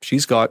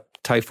 She's got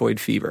typhoid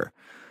fever.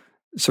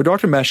 So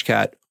Dr.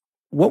 Meshkat,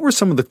 what were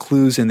some of the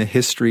clues in the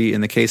history in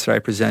the case that I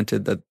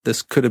presented that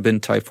this could have been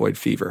typhoid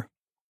fever?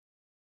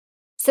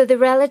 So the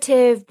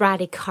relative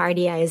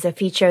bradycardia is a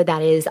feature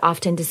that is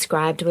often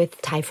described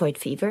with typhoid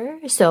fever.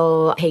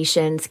 So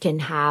patients can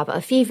have a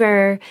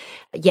fever,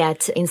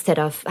 yet instead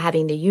of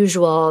having the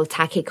usual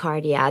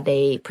tachycardia,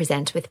 they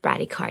present with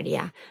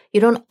bradycardia.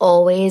 You don't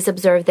always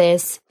observe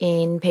this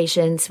in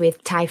patients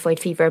with typhoid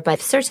fever, but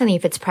certainly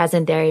if it's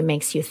present there, it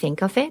makes you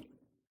think of it.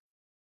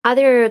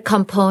 Other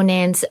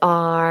components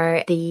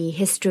are the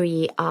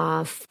history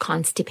of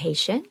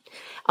constipation.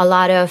 A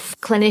lot of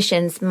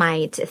clinicians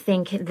might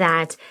think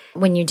that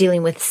when you're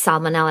dealing with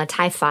Salmonella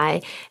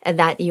typhi,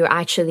 that you're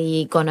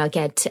actually going to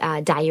get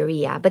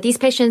diarrhea. But these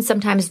patients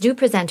sometimes do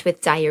present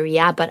with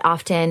diarrhea, but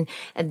often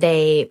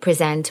they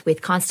present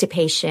with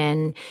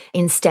constipation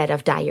instead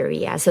of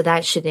diarrhea. So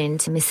that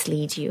shouldn't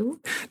mislead you.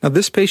 Now,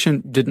 this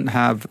patient didn't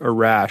have a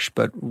rash,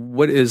 but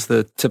what is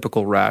the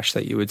typical rash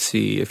that you would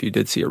see if you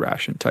did see a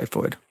rash in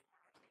typhoid?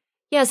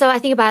 Yeah, so I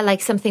think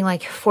about something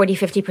like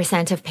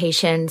 40-50% of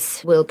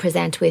patients will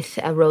present with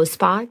rose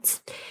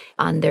spots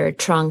on their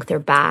trunk, their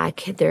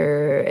back,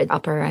 their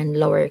upper and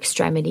lower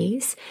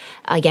extremities.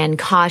 Again,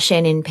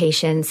 caution in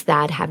patients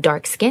that have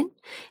dark skin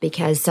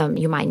because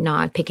you might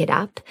not pick it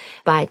up.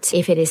 But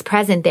if it is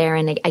present there,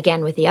 and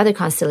again, with the other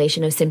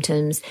constellation of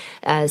symptoms,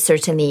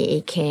 certainly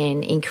it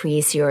can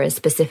increase your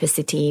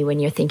specificity when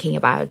you're thinking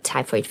about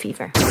typhoid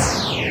fever.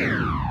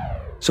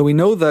 So we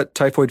know that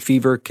typhoid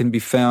fever can be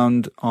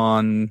found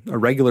on a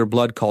regular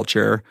blood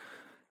culture.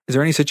 Is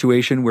there any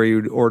situation where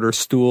you'd order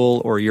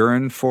stool or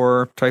urine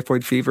for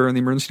typhoid fever in the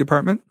emergency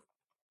department?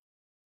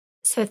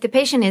 So if the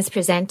patient is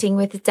presenting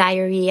with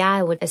diarrhea,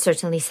 I would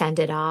certainly send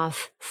it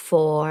off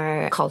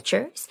for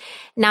cultures.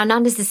 Now,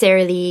 not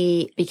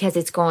necessarily because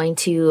it's going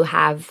to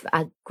have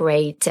a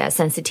great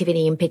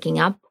sensitivity in picking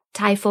up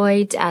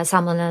typhoid,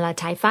 Salmonella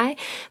typhi,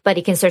 but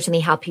it can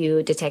certainly help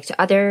you detect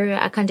other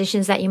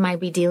conditions that you might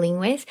be dealing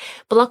with.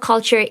 Blood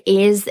culture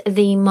is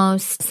the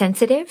most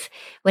sensitive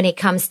when it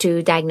comes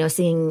to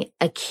diagnosing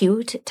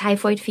acute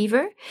typhoid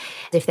fever.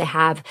 If they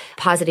have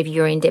positive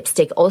urine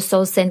dipstick,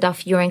 also send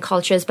off urine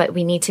cultures, but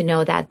we need to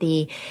know that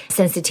the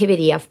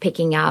sensitivity of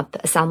picking up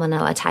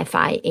Salmonella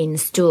typhi in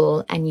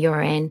stool and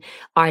urine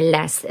are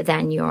less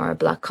than your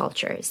blood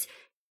cultures.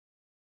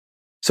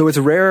 So it's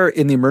rare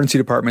in the emergency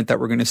department that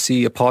we're going to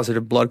see a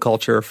positive blood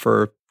culture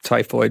for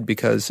typhoid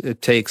because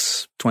it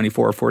takes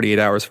 24 or 48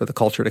 hours for the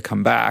culture to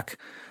come back.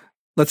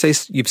 Let's say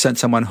you've sent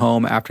someone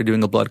home after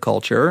doing a blood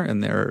culture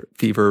and they're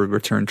fever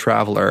returned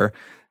traveler,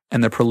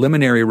 and the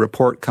preliminary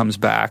report comes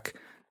back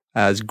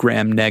as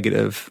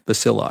gram-negative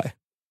bacilli.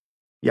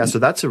 Yeah, so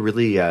that's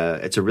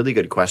it's a really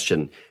good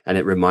question. And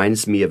it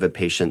reminds me of a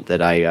patient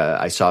that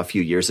I saw a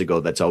few years ago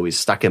that's always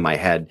stuck in my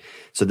head.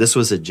 So this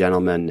was a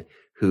gentleman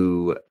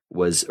who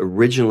was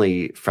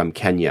originally from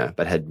Kenya,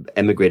 but had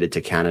emigrated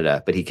to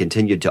Canada, but he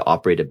continued to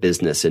operate a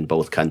business in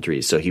both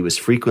countries. So he was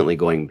frequently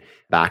going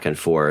back and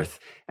forth.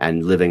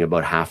 and living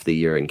about half the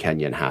year in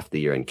Kenya and half the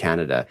year in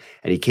Canada.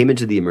 And he came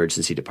into the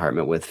emergency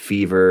department with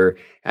fever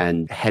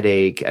and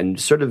headache and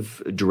sort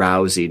of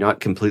drowsy, not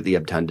completely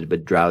obtunded,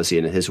 but drowsy.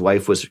 And his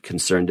wife was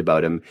concerned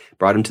about him,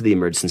 brought him to the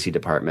emergency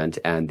department,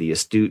 and the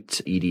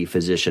astute ED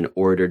physician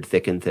ordered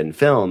thick and thin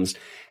films.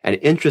 And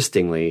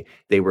interestingly,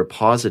 they were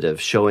positive,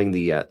 showing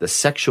the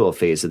sexual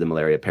phase of the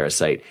malaria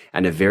parasite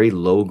and a very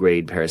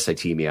low-grade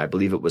parasitemia. I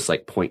believe it was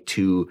like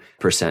 0.2%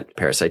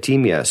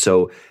 parasitemia.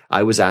 So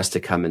I was asked to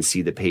come and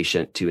see the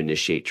patient to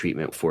initiate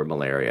treatment for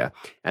malaria.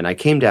 And I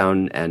came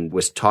down and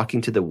was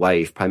talking to the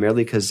wife,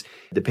 primarily because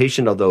the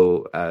patient,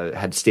 although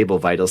had stable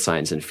vital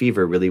signs and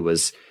fever, really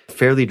was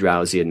fairly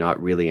drowsy and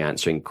not really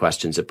answering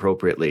questions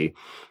appropriately.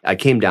 I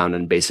came down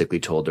and basically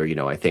told her,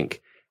 I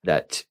think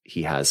that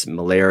he has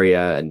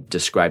malaria, and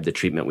described the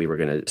treatment we were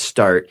going to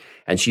start.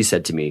 And she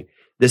said to me,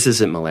 "This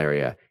isn't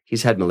malaria.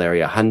 He's had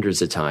malaria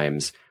hundreds of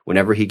times.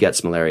 Whenever he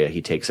gets malaria,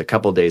 he takes a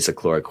couple days of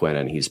chloroquine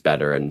and he's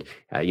better. And,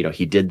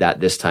 he did that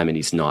this time and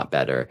he's not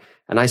better."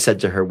 And I said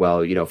to her,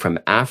 well, from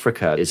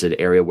Africa is an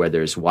area where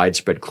there's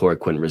widespread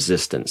chloroquine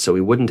resistance. So we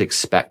wouldn't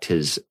expect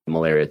his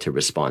malaria to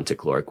respond to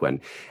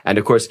chloroquine. And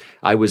of course,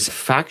 I was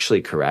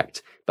factually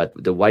correct, but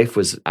the wife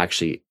was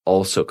actually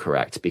also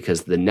correct,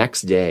 because the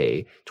next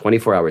day,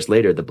 24 hours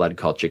later, the blood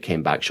culture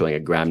came back showing a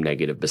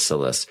gram-negative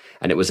bacillus.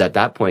 And it was at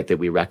that point that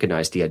we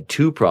recognized he had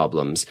two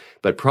problems,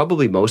 but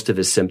probably most of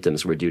his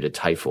symptoms were due to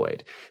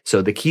typhoid.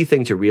 So the key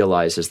thing to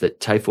realize is that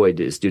typhoid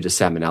is due to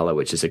salmonella,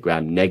 which is a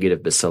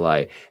gram-negative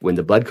bacilli. When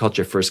the blood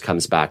culture first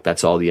comes back,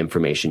 that's all the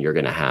information you're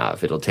going to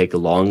have. It'll take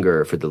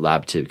longer for the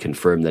lab to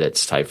confirm that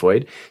it's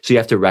typhoid. So you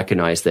have to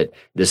recognize that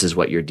this is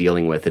what you're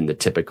dealing with in the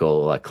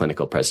typical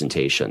clinical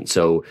presentation.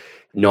 So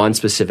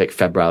non-specific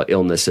febrile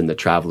illness in the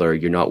traveler,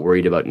 you're not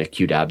worried about an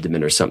acute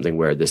abdomen or something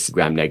where this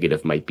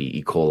gram-negative might be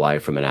E.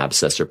 coli from an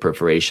abscess or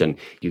perforation.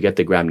 You get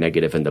the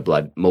gram-negative in the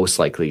blood, most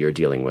likely you're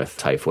dealing with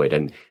typhoid.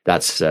 And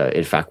that's,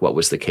 in fact, what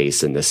was the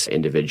case in this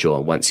individual.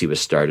 And once he was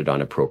started on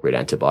appropriate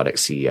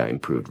antibiotics, he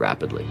improved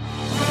rapidly.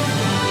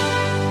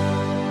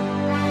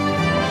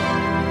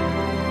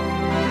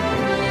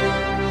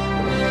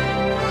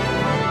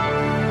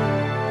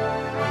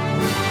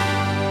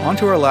 On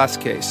to our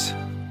last case.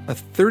 A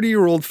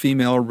 30-year-old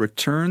female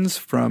returns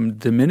from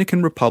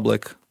Dominican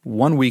Republic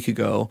 1 week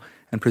ago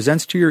and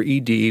presents to your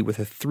ED with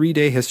a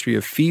 3-day history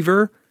of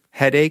fever,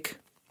 headache,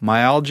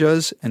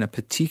 myalgias, and a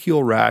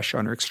petechial rash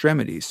on her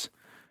extremities.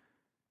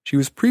 She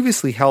was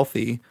previously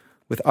healthy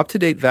with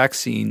up-to-date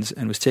vaccines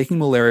and was taking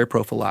malaria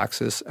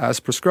prophylaxis as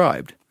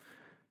prescribed.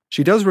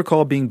 She does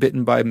recall being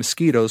bitten by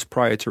mosquitoes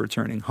prior to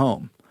returning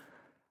home.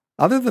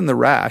 Other than the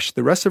rash,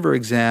 the rest of her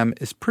exam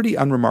is pretty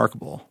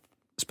unremarkable.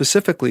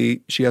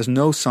 Specifically, she has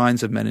no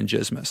signs of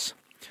meningismus.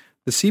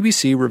 The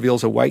CBC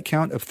reveals a white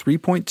count of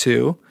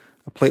 3.2,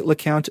 a platelet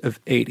count of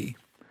 80.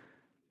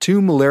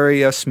 2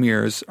 malaria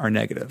smears are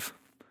negative.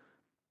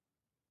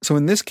 So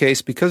in this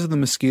case, because of the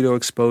mosquito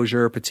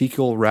exposure,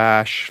 petechial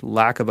rash,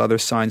 lack of other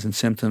signs and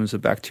symptoms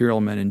of bacterial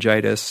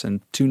meningitis,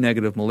 and 2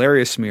 negative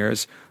malaria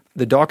smears,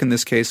 the doc in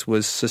this case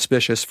was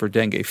suspicious for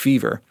dengue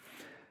fever.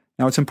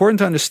 Now, it's important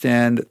to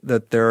understand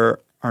that there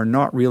are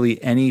not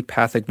really any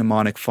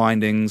pathognomonic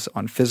findings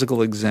on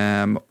physical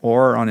exam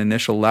or on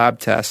initial lab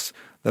tests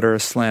that are a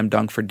slam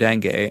dunk for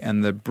dengue,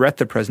 and the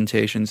breadth of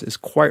presentations is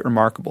quite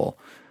remarkable.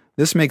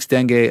 This makes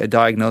dengue a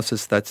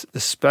diagnosis that's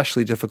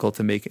especially difficult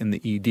to make in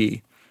the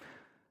ED.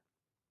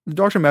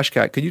 Dr.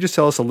 Meshkat, could you just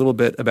tell us a little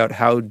bit about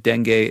how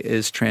dengue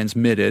is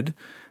transmitted,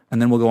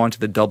 and then we'll go on to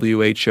the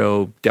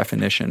WHO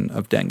definition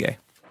of dengue.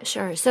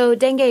 Sure. So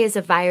dengue is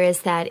a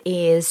virus that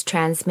is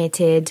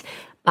transmitted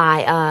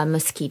by a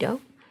mosquito.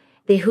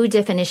 The WHO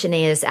definition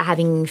is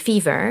having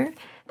fever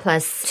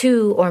plus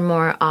 2 or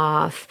more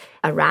of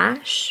a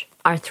rash,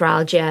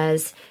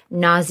 arthralgias,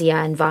 nausea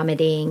and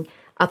vomiting,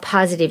 a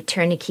positive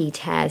tourniquet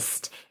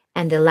test,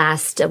 and the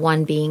last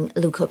one being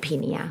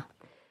leukopenia.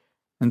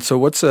 And so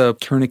what's a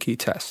tourniquet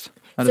test?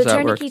 How does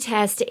that work? So tourniquet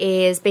test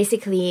is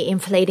basically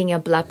inflating a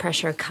blood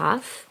pressure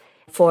cuff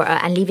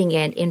and leaving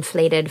it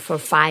inflated for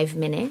 5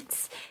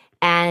 minutes.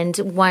 And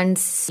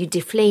once you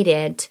deflate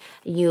it,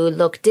 you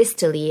look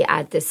distally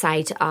at the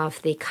site of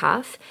the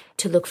cuff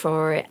to look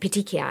for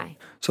petechiae.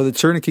 So the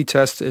tourniquet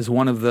test is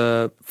one of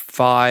the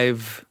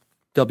 5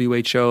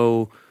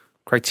 WHO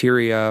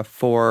criteria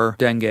for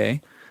dengue.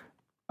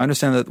 I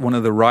understand that one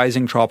of the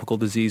rising tropical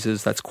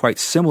diseases that's quite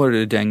similar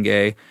to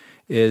dengue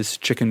is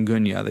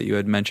chikungunya that you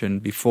had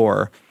mentioned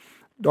before.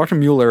 Dr.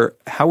 Muller,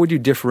 how would you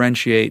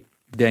differentiate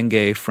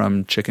dengue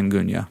from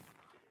chikungunya?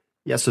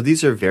 Yeah, so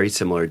these are very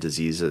similar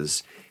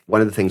diseases. One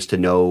of the things to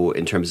know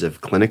in terms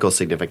of clinical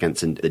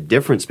significance and the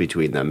difference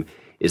between them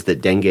is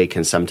that dengue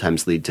can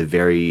sometimes lead to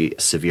very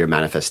severe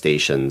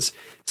manifestations,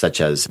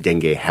 such as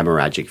dengue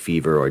hemorrhagic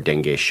fever or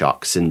dengue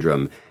shock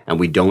syndrome, and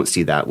we don't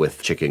see that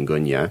with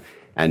chikungunya.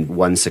 And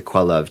one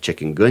sequela of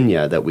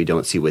chikungunya that we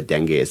don't see with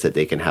dengue is that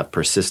they can have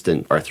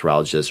persistent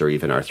arthralgias or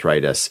even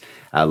arthritis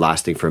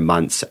lasting for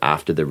months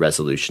after the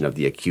resolution of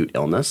the acute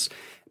illness.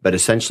 But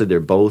essentially,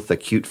 they're both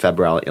acute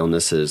febrile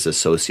illnesses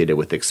associated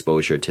with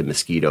exposure to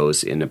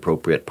mosquitoes in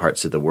appropriate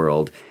parts of the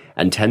world.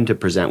 and tend to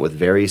present with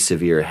very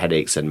severe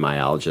headaches and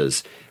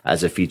myalgias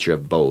as a feature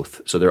of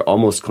both. So they're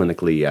almost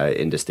clinically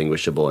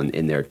indistinguishable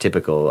in their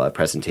typical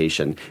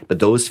presentation. But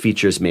those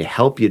features may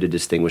help you to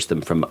distinguish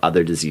them from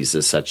other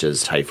diseases such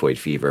as typhoid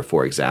fever,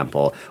 for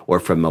example, or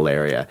from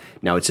malaria.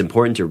 Now, it's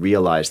important to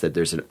realize that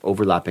there's an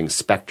overlapping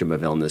spectrum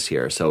of illness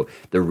here. So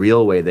the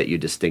real way that you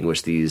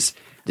distinguish these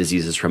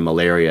diseases from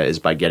malaria is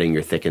by getting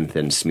your thick and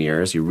thin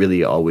smears. You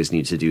really always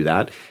need to do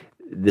that.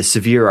 The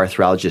severe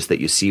arthralgias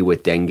that you see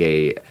with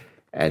dengue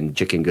and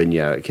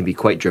chikungunya can be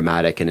quite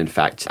dramatic. And in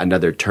fact,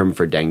 another term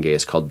for dengue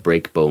is called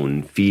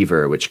breakbone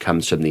fever, which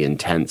comes from the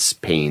intense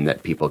pain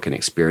that people can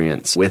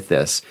experience with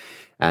this.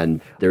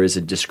 And there is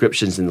a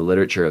descriptions in the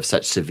literature of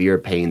such severe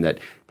pain that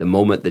the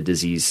moment the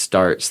disease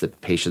starts, the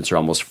patients are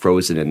almost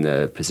frozen in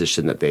the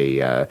position that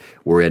they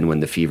were in when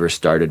the fever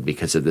started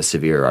because of the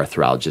severe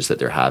arthralgias that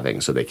they're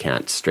having. So they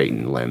can't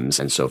straighten limbs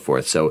and so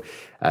forth. So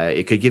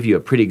it could give you a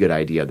pretty good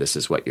idea this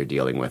is what you're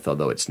dealing with,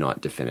 although it's not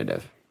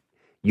definitive.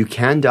 You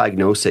can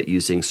diagnose it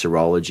using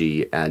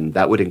serology, and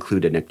that would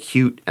include an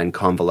acute and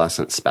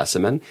convalescent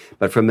specimen.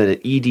 But from an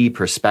ED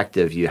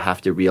perspective, you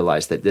have to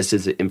realize that this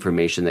is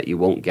information that you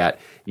won't get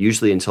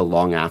usually until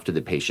long after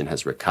the patient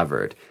has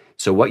recovered.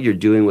 So what you're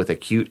doing with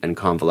acute and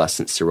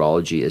convalescent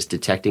serology is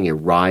detecting a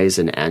rise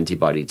in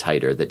antibody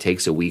titer that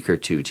takes a week or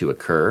two to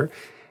occur.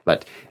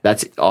 But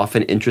that's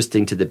often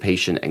interesting to the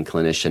patient and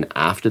clinician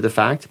after the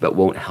fact, but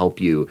won't help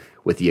you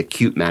with the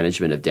acute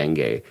management of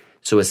dengue.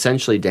 So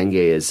essentially, dengue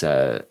is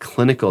a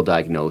clinical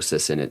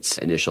diagnosis in its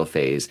initial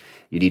phase.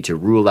 You need to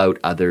rule out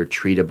other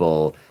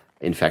treatable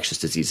infectious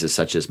diseases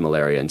such as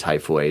malaria and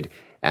typhoid.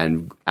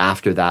 And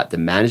after that, the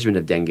management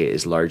of dengue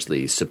is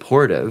largely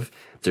supportive.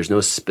 There's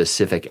no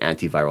specific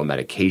antiviral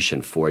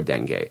medication for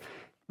dengue.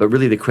 But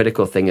really, the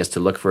critical thing is to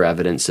look for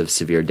evidence of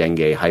severe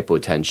dengue,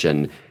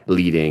 hypotension,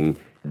 bleeding,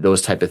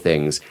 those type of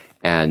things.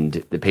 And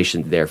the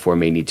patient, therefore,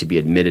 may need to be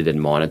admitted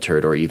and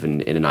monitored, or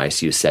even in an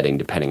ICU setting,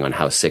 depending on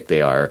how sick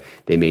they are.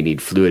 They may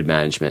need fluid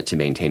management to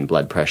maintain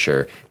blood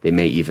pressure. They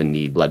may even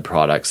need blood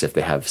products if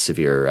they have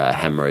severe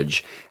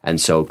hemorrhage. And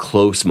so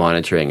close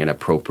monitoring and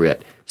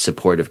appropriate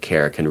supportive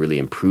care can really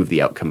improve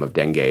the outcome of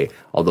dengue,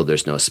 although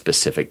there's no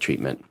specific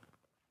treatment.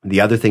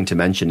 The other thing to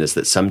mention is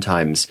that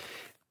sometimes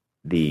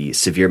the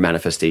severe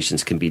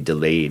manifestations can be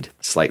delayed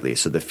slightly.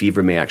 So the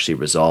fever may actually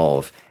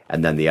resolve,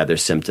 and then the other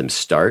symptoms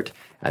start.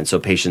 And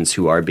so patients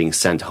who are being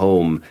sent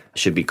home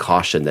should be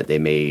cautioned that they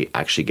may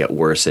actually get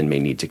worse and may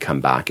need to come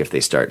back if they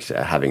start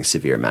having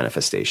severe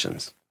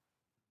manifestations.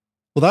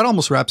 Well, that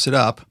almost wraps it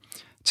up.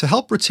 To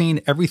help retain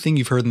everything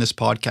you've heard in this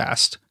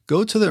podcast,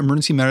 go to the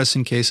Emergency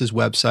Medicine Cases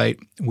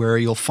website, where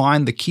you'll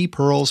find the key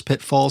pearls,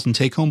 pitfalls, and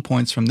take-home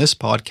points from this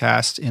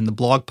podcast in the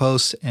blog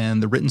post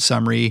and the written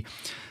summary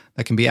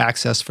that can be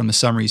accessed from the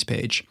summaries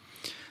page.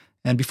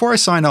 And before I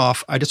sign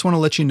off, I just want to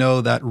let you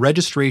know that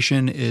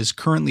registration is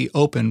currently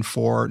open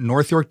for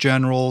North York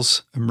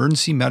General's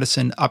Emergency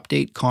Medicine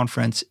Update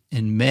Conference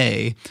in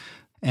May.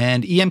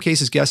 And EM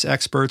Cases guest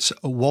experts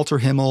Walter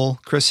Himmel,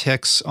 Chris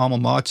Hicks, Amal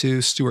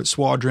Matu, Stuart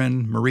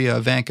Swadron,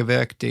 Maria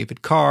Vankovic,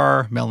 David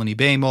Carr, Melanie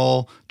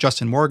Bamel,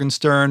 Justin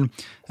Morgenstern,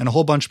 and a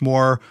whole bunch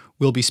more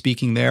will be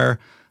speaking there.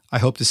 I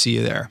hope to see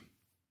you there.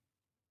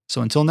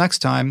 So until next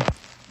time,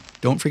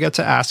 don't forget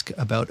to ask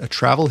about a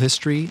travel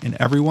history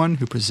in everyone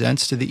who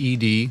presents to the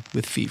ED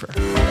with fever.